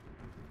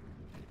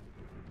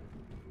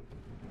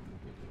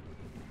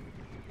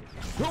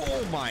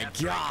 Oh my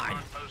god!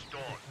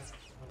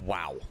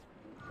 Wow.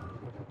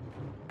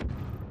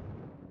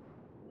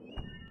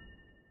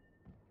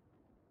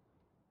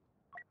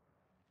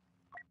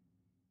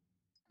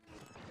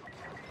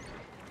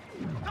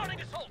 Starting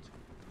assault.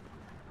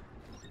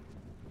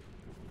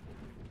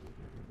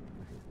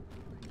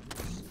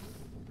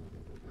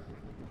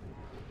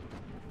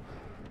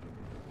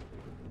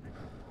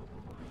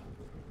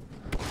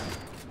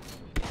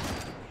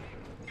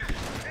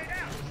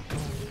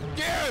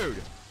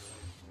 Dude!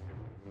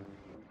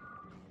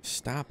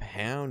 Stop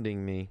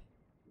hounding me.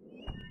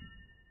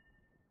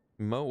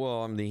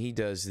 Well, I mean, he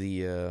does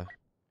the,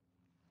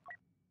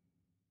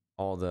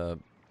 all the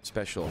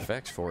special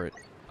effects for it.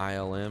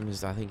 ILM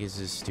is, I think, is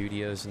his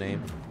studio's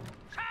name.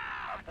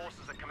 Our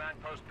forces at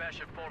command post Besh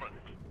have fallen.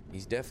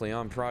 He's definitely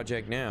on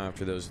project now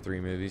after those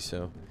 3 movies,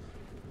 so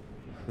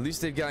at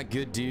least they've got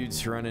good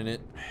dudes running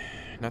it.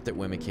 Not that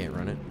women can't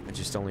run it. I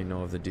just only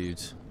know of the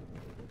dudes.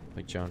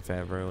 Like Jon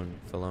Favreau and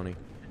Filoni.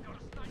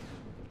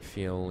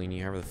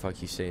 Fiolini, however the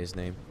fuck you say his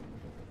name.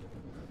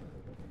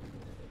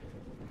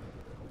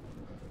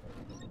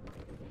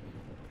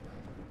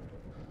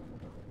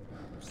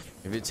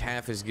 If it's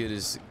half as good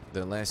as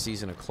the last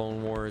season of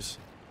Clone Wars,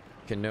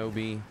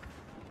 Kenobi,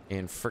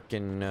 and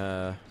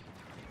frickin'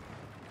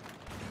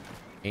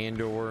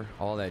 Andor,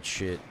 all that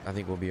shit, I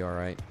think we'll be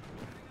alright.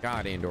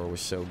 God, Andor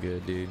was so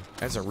good, dude.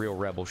 That's a real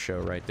rebel show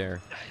right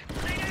there.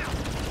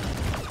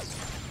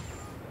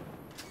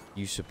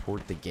 You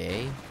support the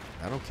gay?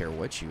 I don't care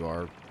what you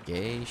are.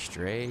 Gay,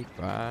 straight,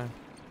 bi.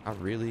 I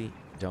really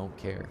don't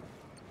care.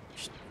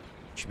 You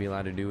should be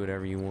allowed to do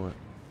whatever you want.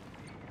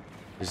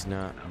 Does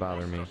not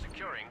bother me.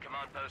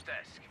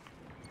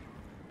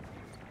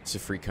 It's a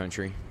free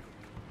country.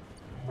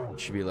 You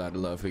should be allowed to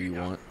love who you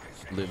want.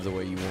 Live the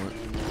way you want.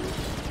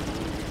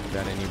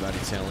 Without anybody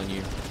telling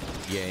you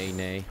yay,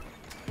 nay.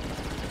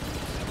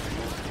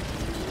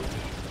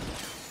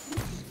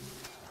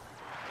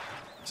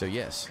 So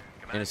yes,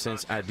 in a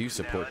sense, I do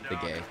support the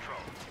gay.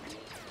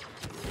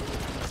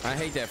 I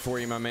hate that for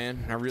you, my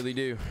man. I really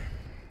do.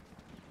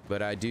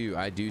 But I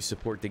do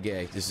support the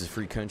gay. This is a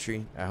free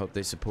country. I hope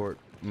they support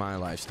my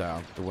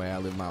lifestyle, the way I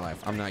live my life.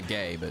 I'm not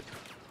gay, but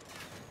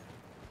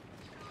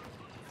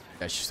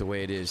that's just the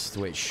way it is,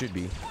 the way it should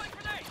be.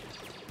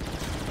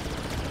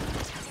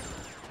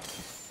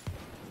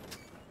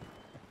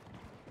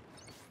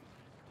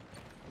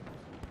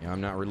 Yeah,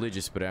 I'm not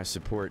religious, but I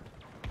support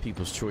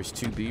people's choice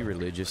to be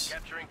religious.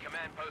 Capturing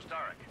command post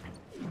Arik.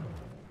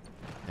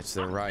 That's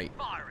their right.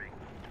 Firing.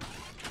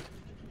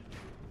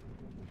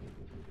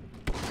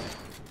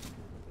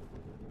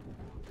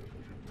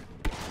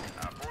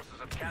 Our forces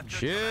have captured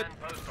Shit.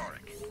 command post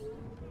Arik.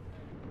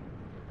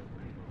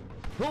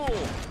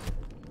 Oh!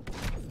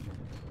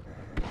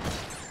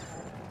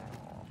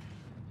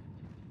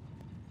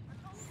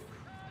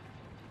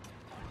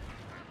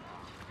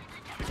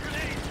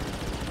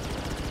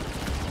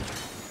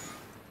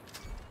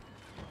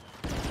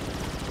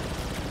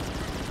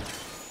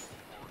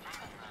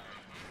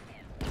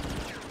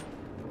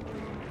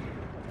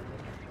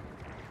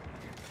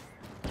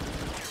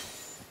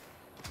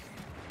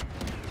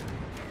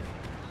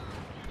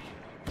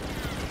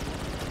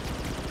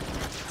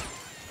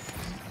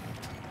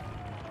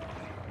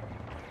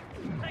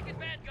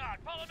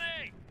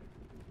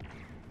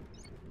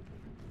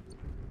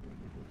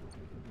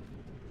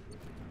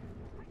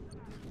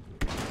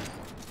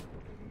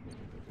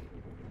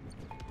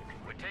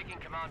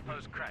 command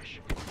post crash.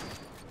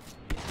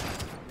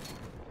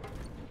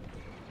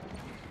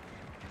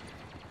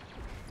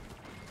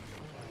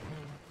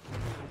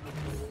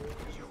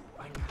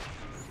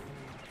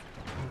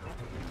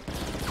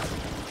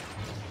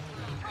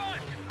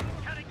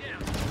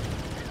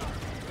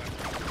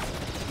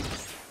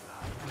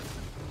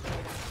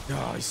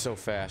 Oh, he's so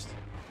fast.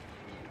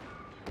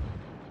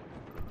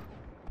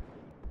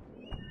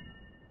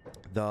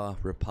 The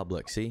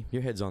Republic. See?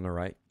 Your head's on the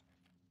right.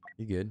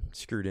 You good.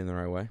 Screwed in the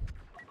right way.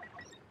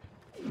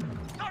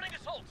 Starting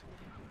assault!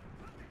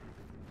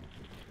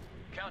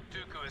 Count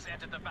Dooku has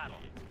entered the battle.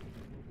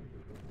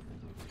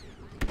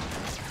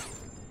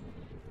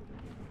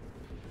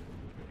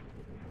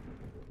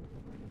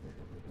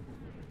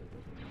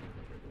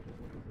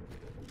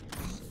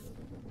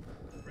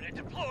 Grenade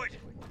deployed!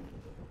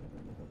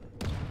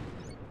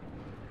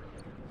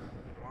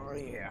 Oh,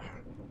 yeah.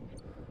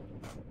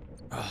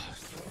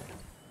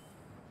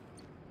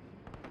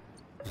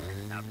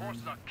 Our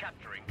forces are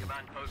capturing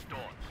command post Dawn.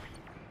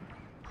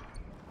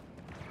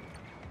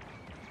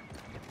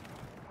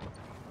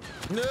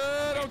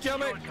 No, don't kill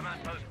me. Destroyed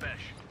command post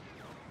Besh.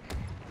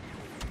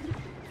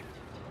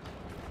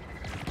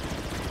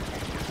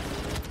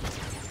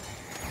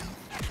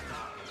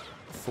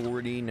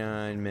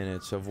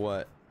 $49 of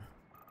what?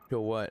 To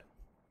what?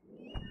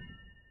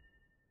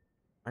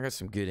 I got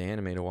some good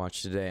anime to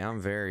watch today. I'm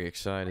very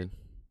excited.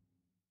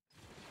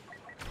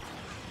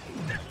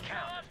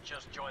 Count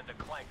just joined the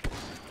clankers.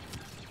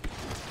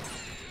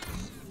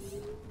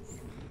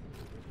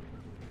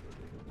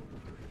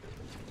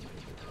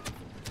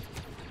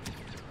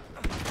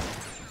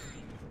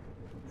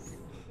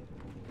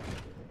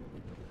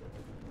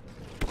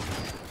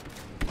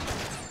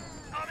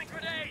 Arming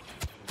grenade!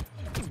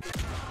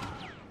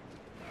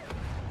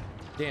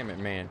 Damn it,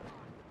 man.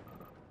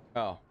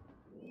 Oh.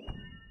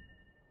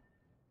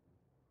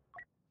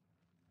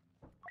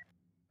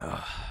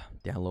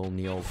 Down low in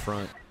the old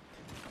front.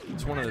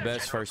 It's one of the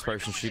best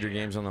first-person shooter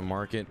games on the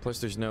market. Plus,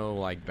 there's no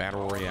like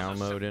battle royale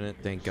mode in it.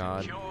 Thank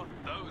God. Secure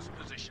those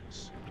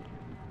positions.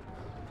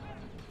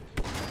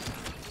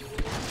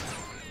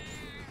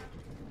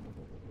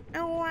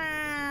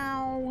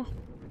 Wow.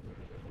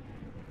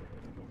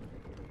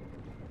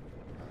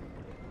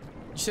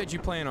 You said you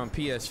playing on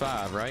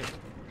PS5, right?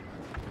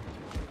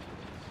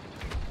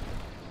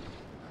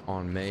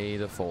 On May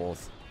the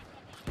 4th.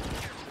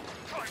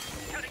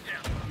 Counting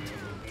down.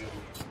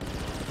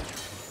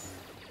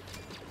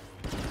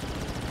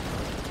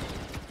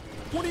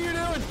 What are you doing?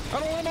 I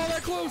don't want him all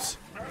that close.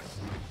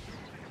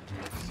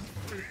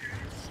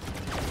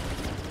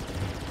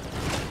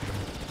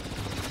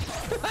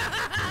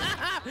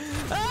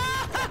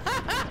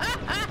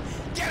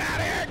 Get out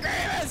of here,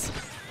 Grievous!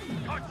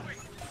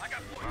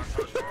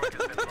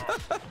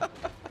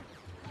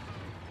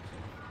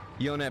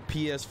 You on that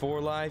PS4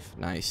 life?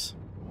 Nice.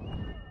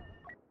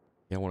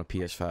 Yeah, I want a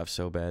PS5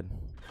 so bad.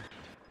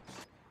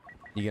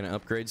 You gonna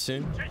upgrade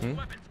soon?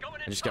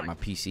 I just got my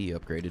PC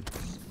upgraded.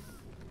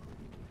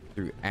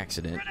 Through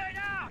accident,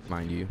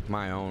 mind you.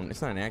 My own.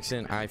 It's not an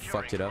accident. I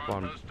fucked it up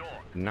on...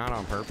 Not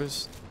on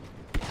purpose.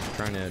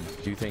 Trying to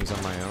do things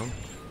on my own.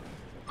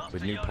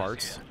 With new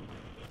parts.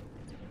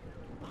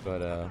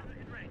 But,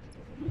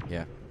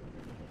 yeah.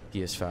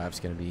 PS5's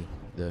gonna be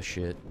the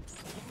shit.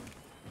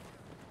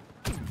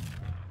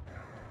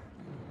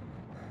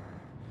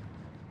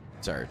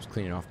 Sorry, just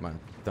cleaning off my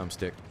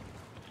thumbstick.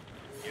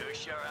 You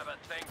sure have a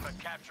thing for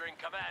capturing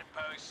command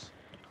posts.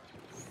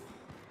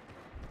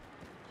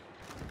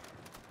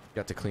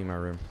 Got to clean my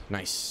room.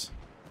 Nice.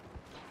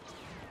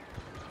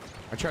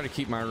 I try to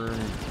keep my room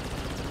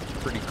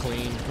pretty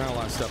clean. Not a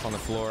lot of stuff on the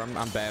floor.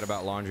 I'm bad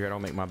about laundry. I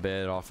don't make my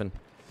bed often.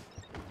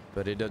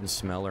 But it doesn't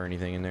smell or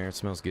anything in there. It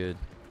smells good.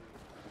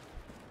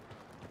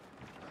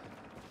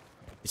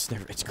 It's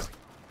clean.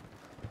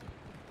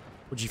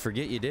 Would you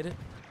forget you did it?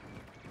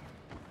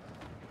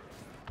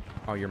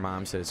 Oh, your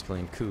mom said it's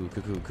clean. Cool.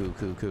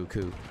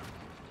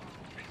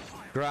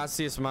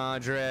 Gracias,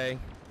 madre.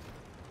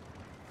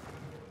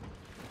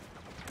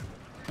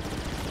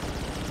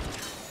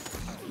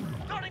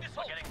 We're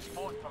getting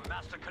support from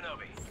Master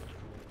Kenobi.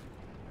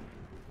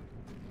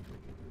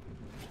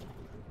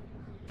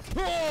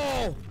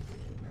 Oh!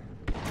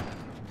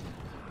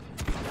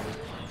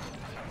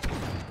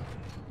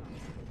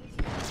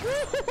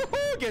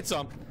 Get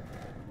some.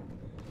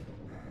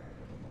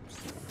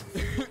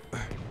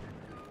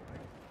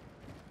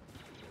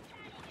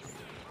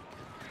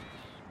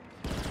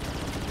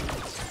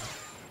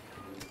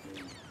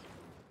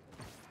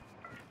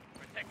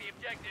 Protect the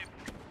objective.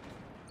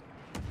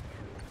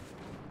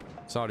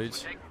 Saw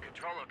dudes. Taking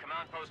control of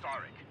command post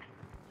Auric.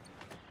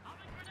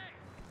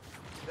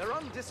 They're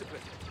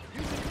undisciplined.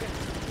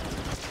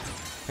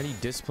 How do you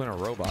discipline a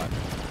robot?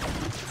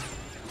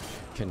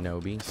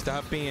 Kenobi,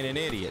 stop being an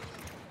idiot.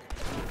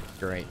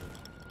 Great.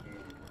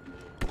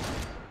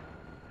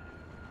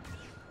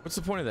 What's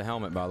the point of the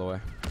helmet, by the way?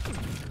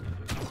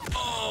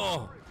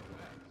 Oh!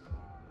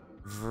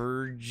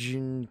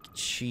 Virgin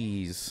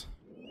cheese.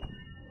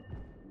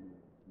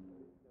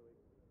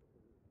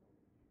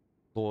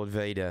 Lord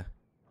Vader.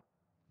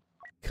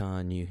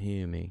 Can you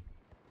hear me?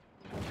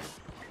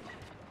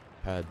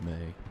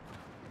 Padme.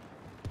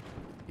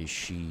 Is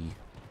she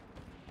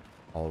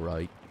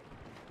alright?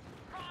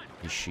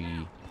 Is she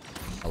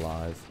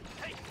alive?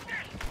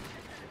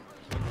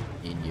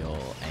 In your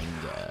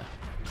anger,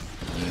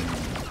 you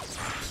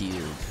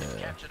killed her.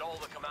 Captured all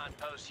the command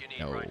posts you need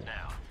No. right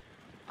now.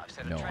 I've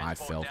sent a No, I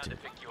transport felt down it. to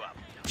pick you up.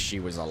 She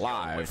was Whether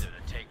alive. to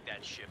take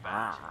that ship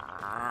out.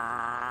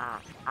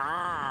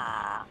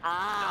 Now,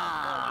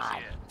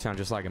 here. Sound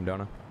just like him,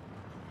 don't I?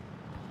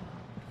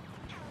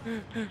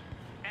 Excellent.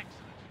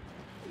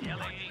 The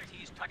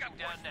LA-AT is touching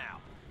down now.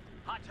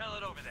 Hotel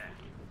it over there.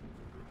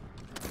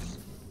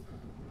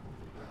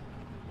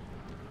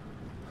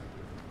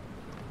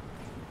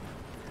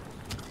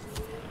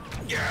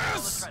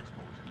 Yes! Transport.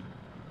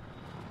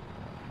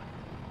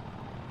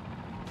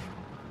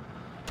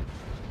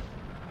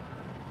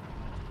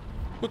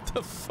 What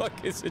the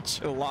fuck is a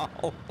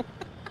chihuahua?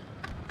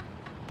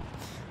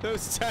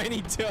 Those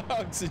tiny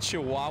dogs, a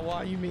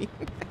chihuahua, you mean?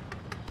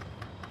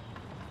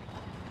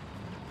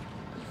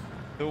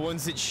 The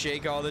ones that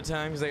shake all the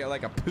time because they got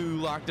like a poo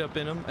locked up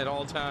in them at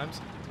all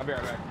times. I'll be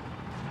right back.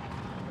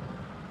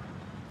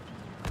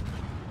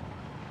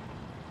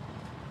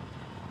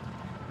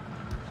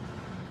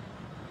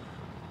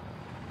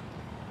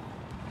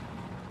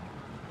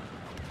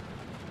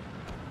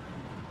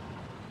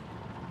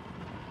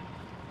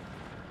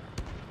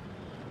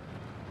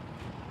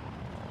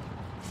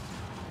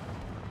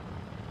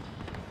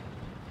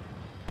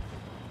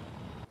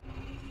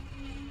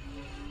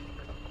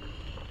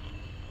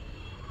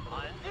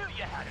 I knew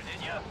you had it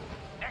in you.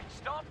 Next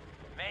stop,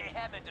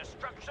 mayhem and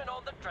destruction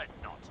on the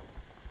Dreadnought.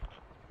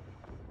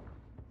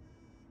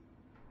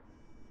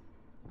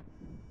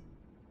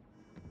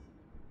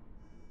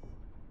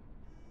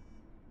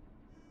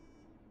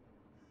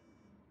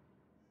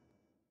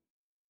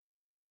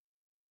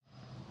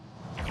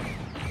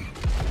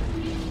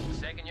 The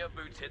second your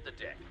boots hit the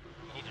deck,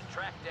 you need to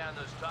track down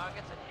those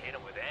targets and hit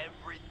them with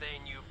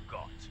everything you've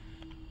got.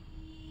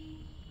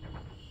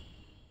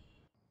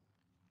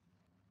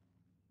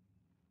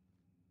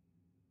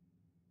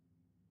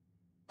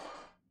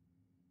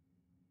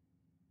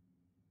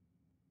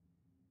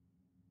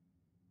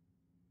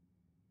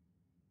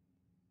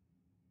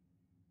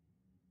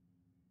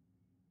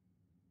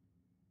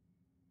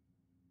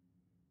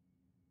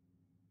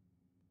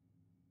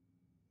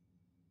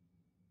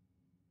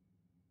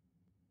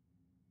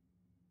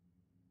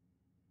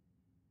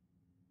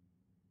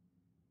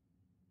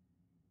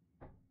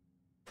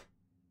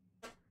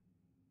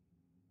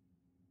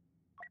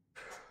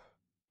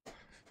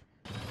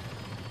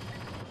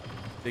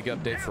 Big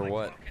update for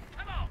what?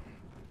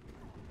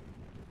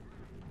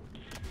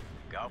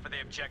 Go for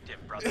the objective,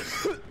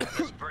 brothers.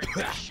 Let's bring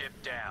this ship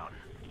down.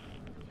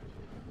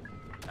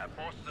 Our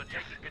forces are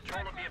taking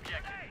control of the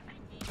objective.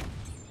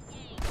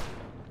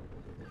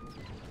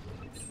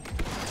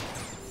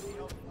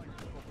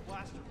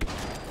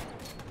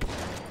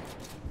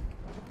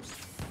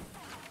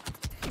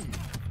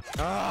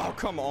 Oh,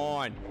 come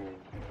on.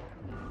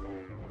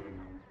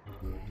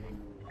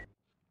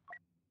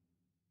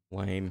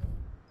 Lame.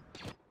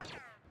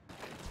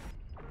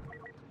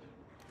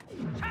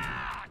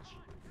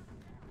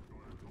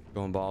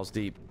 Going balls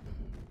deep.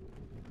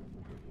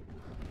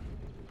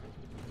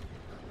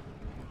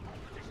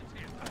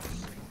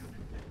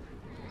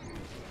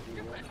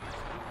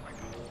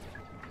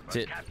 That's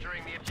it.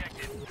 Capturing the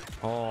objective.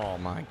 Oh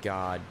my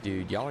god,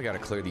 dude. Y'all gotta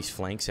clear these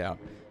flanks out.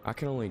 I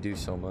can only do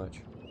so much.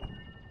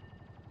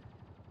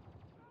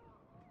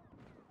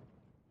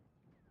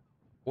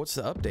 What's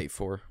the update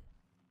for?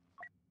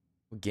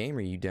 What game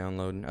are you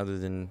downloading other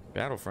than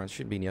Battlefront?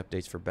 Should be any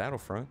updates for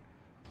Battlefront.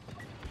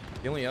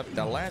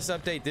 The last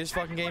update this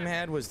fucking game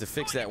had was to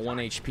fix that 1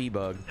 HP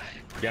bug.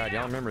 God,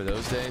 y'all remember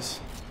those days?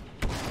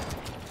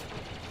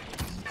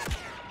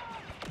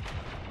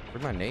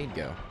 Where'd my nade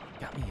go?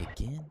 Got me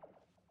again?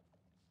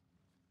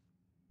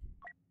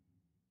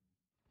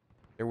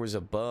 There was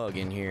a bug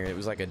in here. It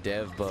was like a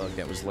dev bug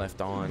that was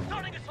left on,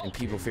 and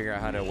people figure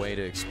out how to way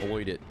to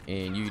exploit it,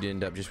 and you'd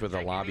end up just with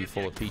a lobby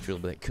full of people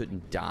that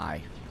couldn't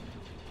die.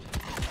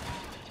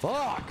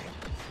 Fuck!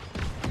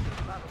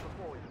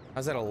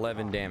 How's that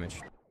 11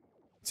 damage?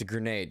 It's a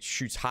grenade.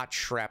 Shoots hot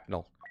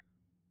shrapnel.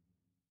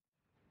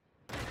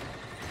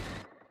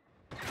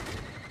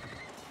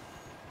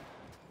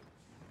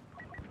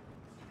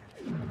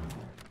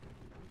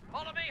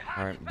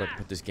 Alright, but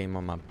put this game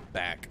on my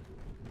back.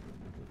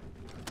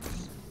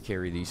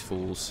 Carry these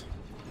fools.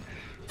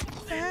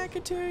 Back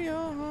into your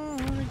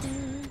heart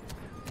again.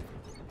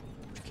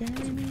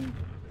 Carry me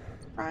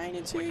right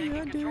into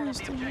your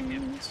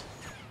distance.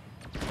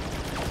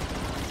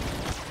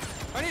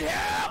 I need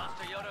help!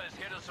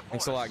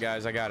 Thanks a lot,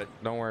 guys. I got it.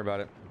 Don't worry about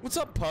it. What's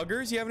up,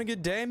 Puggers? You having a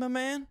good day, my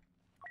man?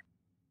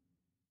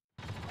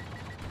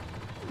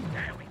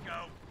 There we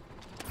go.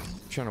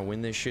 Trying to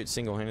win this shit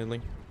single-handedly.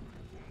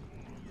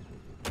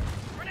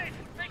 Grenade,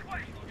 make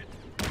way.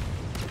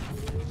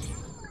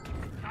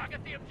 Target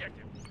the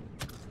objective.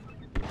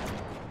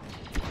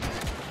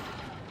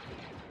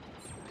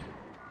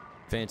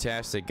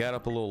 Fantastic. Got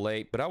up a little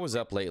late, but I was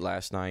up late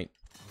last night.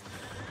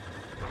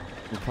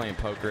 We were playing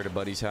poker at a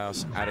buddy's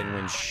house. I didn't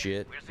win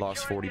shit.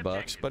 Lost 40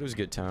 bucks, but it was a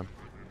good time.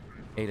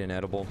 Ate an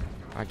edible.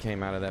 I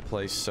came out of that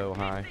place so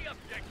high.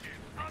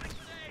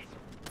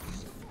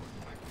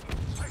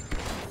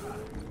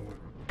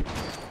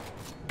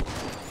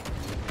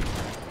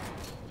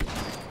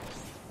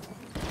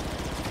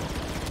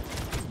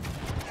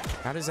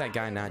 How does that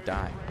guy not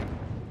die?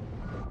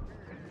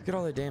 Look at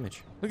all that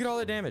damage. Look at all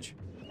that damage.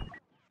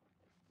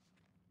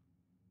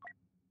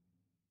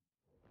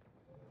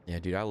 Yeah,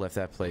 dude, I left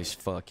that place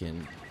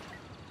fucking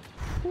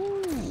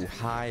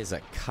high as a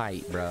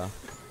kite, bro.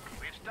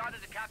 We've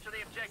started to capture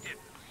the objective.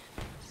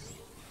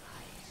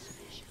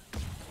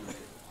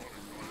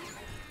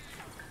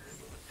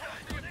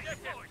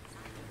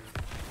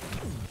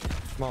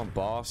 Come on,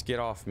 boss, get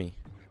off me.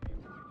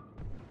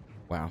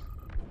 Wow.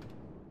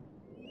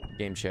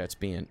 Game chat's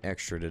being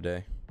extra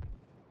today.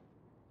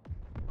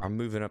 I'm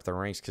moving up the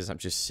ranks because I'm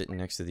just sitting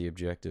next to the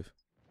objective.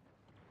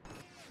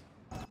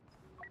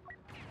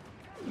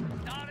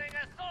 Starting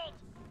assault!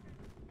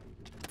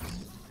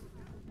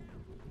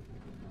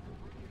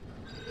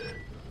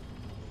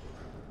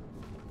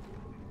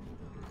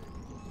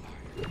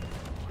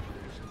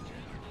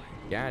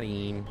 Got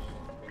him.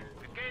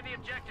 We've gained the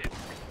objective.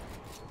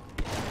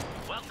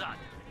 Well done.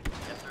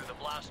 Get through the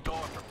blast door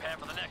and prepare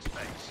for the next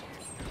phase.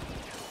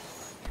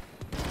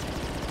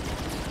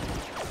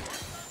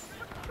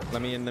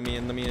 Let me in, let me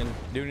in, let me in.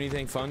 Doing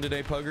anything fun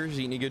today, Puggers?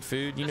 Eat any good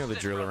food? You know the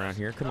drill around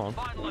here. Come on.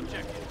 Final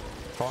objective.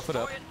 Cough it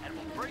up. And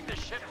we'll bring the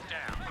ship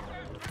down.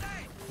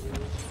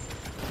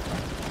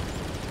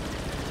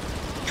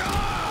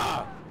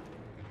 Ah!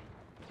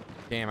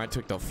 Damn, I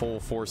took the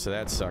full force of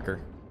that sucker.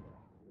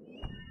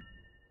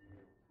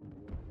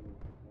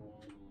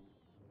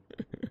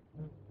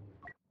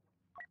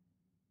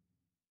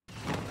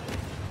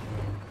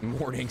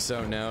 Morning,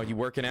 so no. You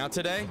working out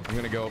today? I'm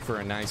gonna go for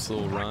a nice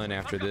little run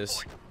after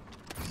this.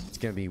 It's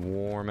gonna be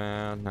warm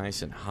out,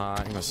 nice and hot.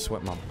 I'm gonna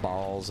sweat my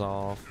balls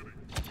off.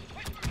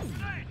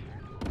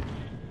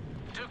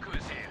 Dooku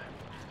is here.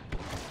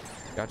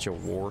 Gotcha,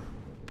 war.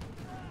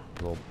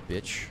 Little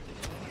bitch.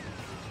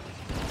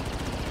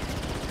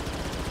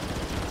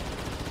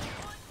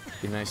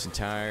 Get nice and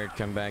tired,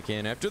 come back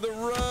in after the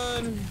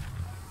run.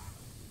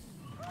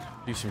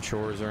 Do some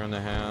chores around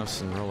the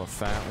house and roll a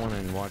fat one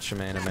and watch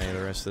some anime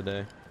the rest of the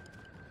day.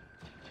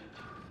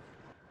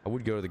 I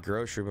would go to the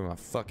grocery, but my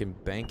fucking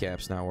bank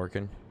app's not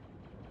working.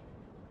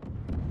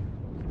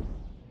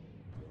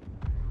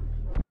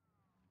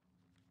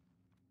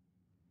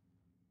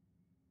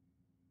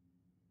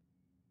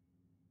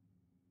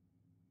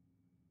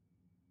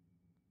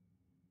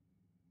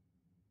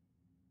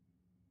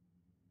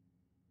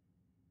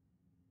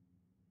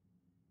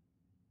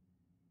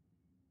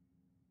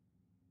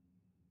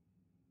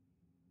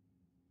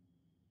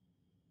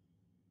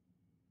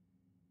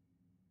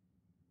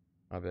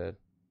 My bad.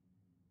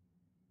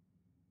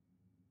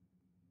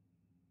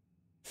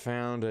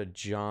 Found a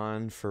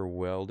John for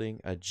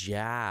welding. A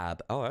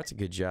job. Oh, that's a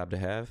good job to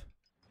have.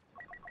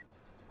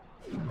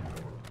 You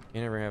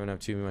never have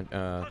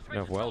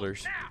enough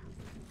welders.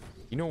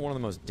 You know one of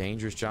the most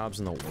dangerous jobs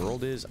in the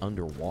world is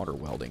underwater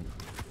welding.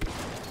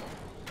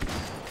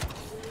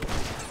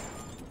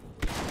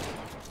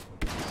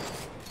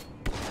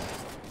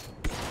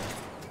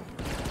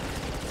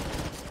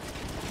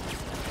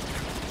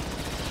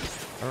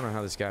 I don't know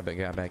how this guy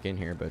got back in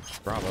here, but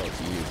bravo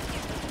to you.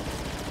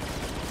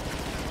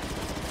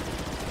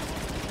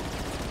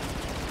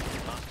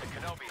 Master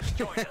Kenobi has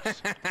joined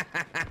us.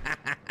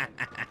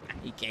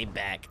 He came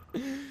back.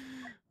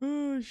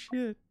 Oh,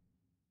 shit.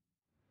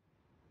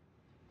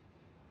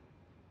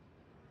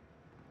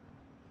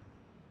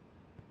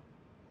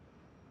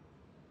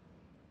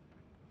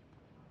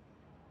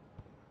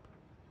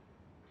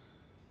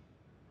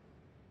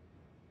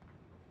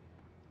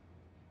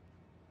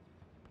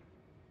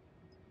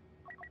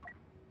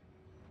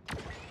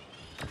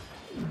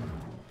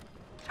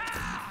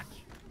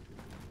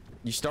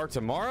 You start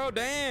tomorrow?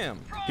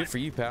 Damn! Good for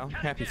you, pal.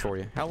 Happy for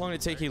you. How long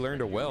did it take you to learn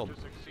to weld?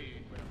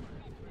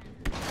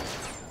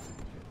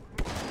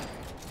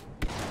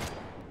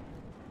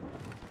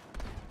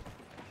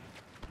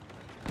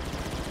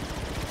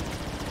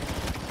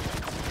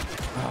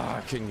 Ah,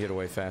 I couldn't get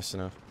away fast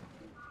enough.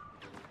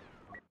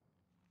 Is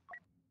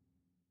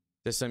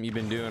this something you've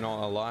been doing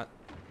a lot?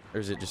 Or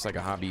is it just like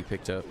a hobby you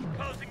picked up?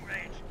 Closing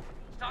range.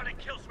 Starting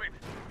kill sweep.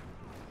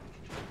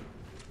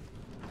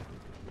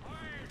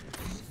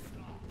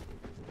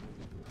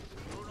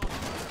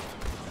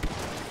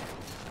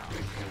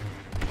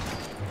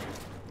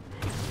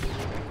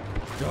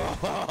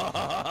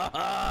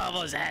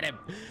 Almost had him.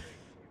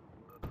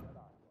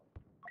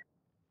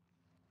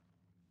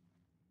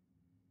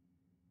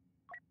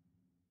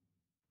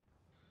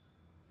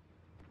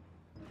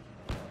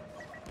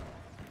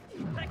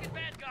 Second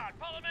vanguard,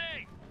 follow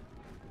me.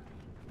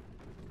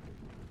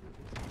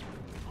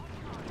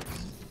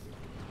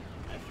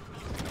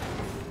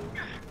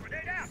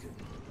 Grenade out.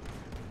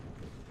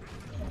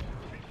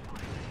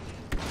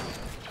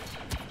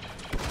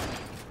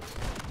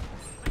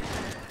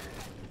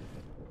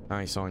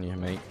 Nice on you,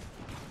 mate.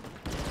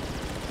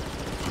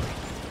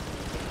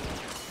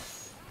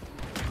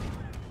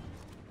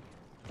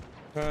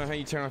 How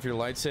you turn off your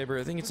lightsaber?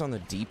 I think it's on the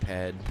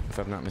D-pad, if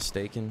I'm not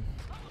mistaken.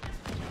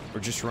 Or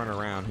just run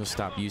around. He'll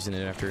stop using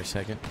it after a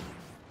second.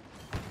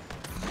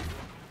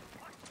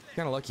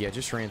 Kind of lucky. I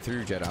just ran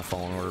through Jedi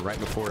Fallen Order right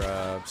before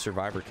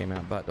Survivor came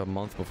out. About a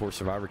month before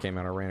Survivor came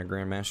out, I ran a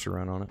Grandmaster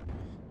run on it.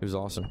 It was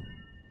awesome.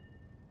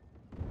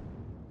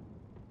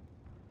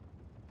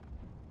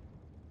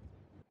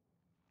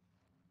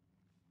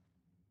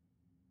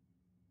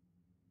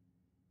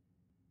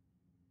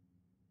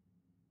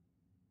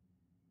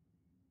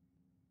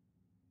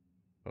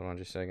 Hold on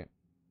just a second.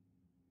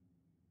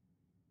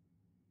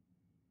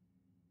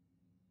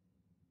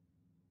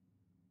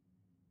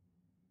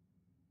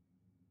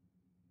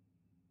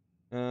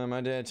 My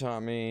dad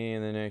taught me,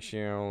 and the next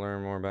year I'll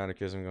learn more about it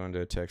because I'm going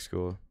to a tech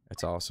school.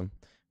 That's awesome.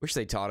 Wish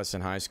they taught us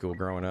in high school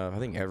growing up. I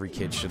think every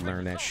kid should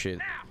learn that shit.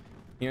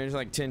 You know, just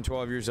like 10,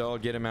 12 years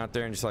old, get them out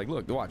there and just like,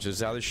 look, watch, this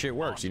is how this shit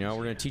works. You know,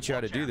 we're going to teach you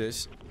how to do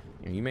this.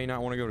 You may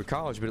not want to go to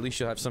college, but at least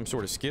you'll have some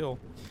sort of skill.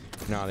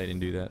 No, they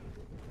didn't do that.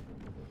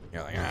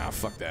 You're like, ah,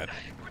 fuck that.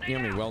 You know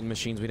how many welding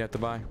machines we'd have to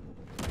buy?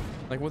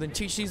 Like, well, then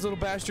teach these little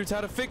bastards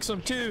how to fix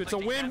them too. It's a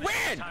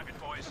win-win! I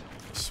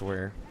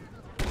swear.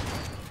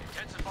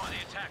 Intensify the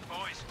attack,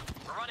 boys.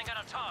 We're running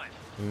out of time.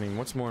 I mean,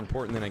 what's more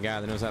important than a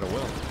guy that knows how to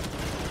weld?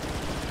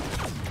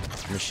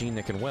 A machine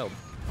that can weld.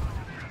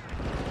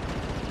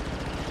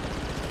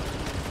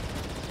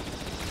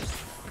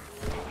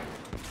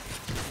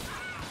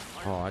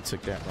 Oh, I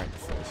took that right in the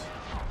face.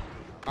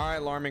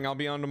 Alright, Larming, I'll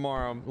be on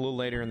tomorrow, a little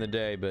later in the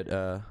day,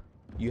 but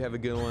you have a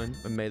good one,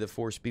 and may the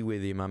force be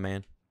with you, my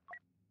man.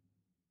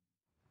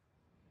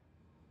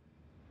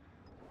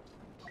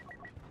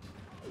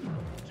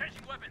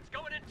 Changing weapons,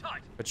 going in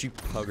tight. But you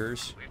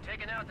puggers. We've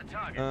taken out the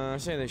target. I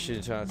say they should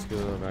have taught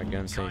school about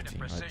gun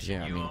safety.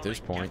 Yeah, I mean, at this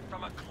point,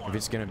 if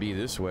it's gonna be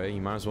this way,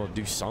 you might as well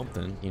do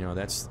something. You know,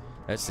 that's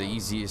the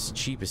easiest,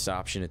 cheapest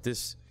option at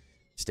this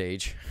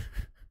stage.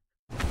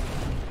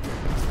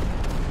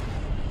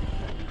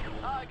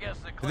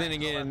 But then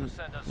again,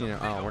 you know,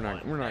 oh,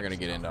 we're not gonna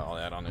get into all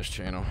that on this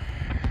channel.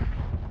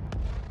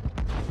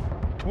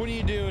 What are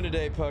you doing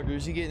today,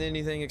 puggers? You getting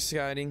anything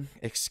exciting?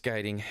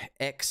 Exciting.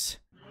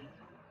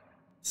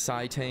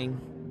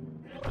 Exciting.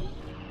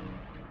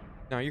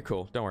 No, you're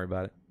cool. Don't worry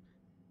about it.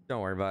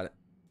 Don't worry about it.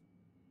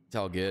 It's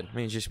all good. I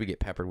mean, it's just we get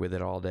peppered with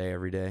it all day,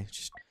 every day.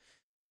 Just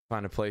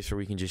find a place where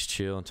we can just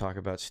chill and talk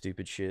about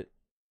stupid shit.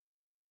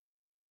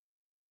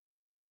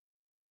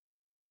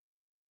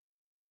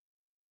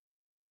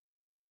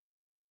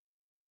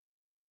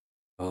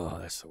 Oh,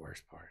 that's the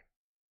worst part.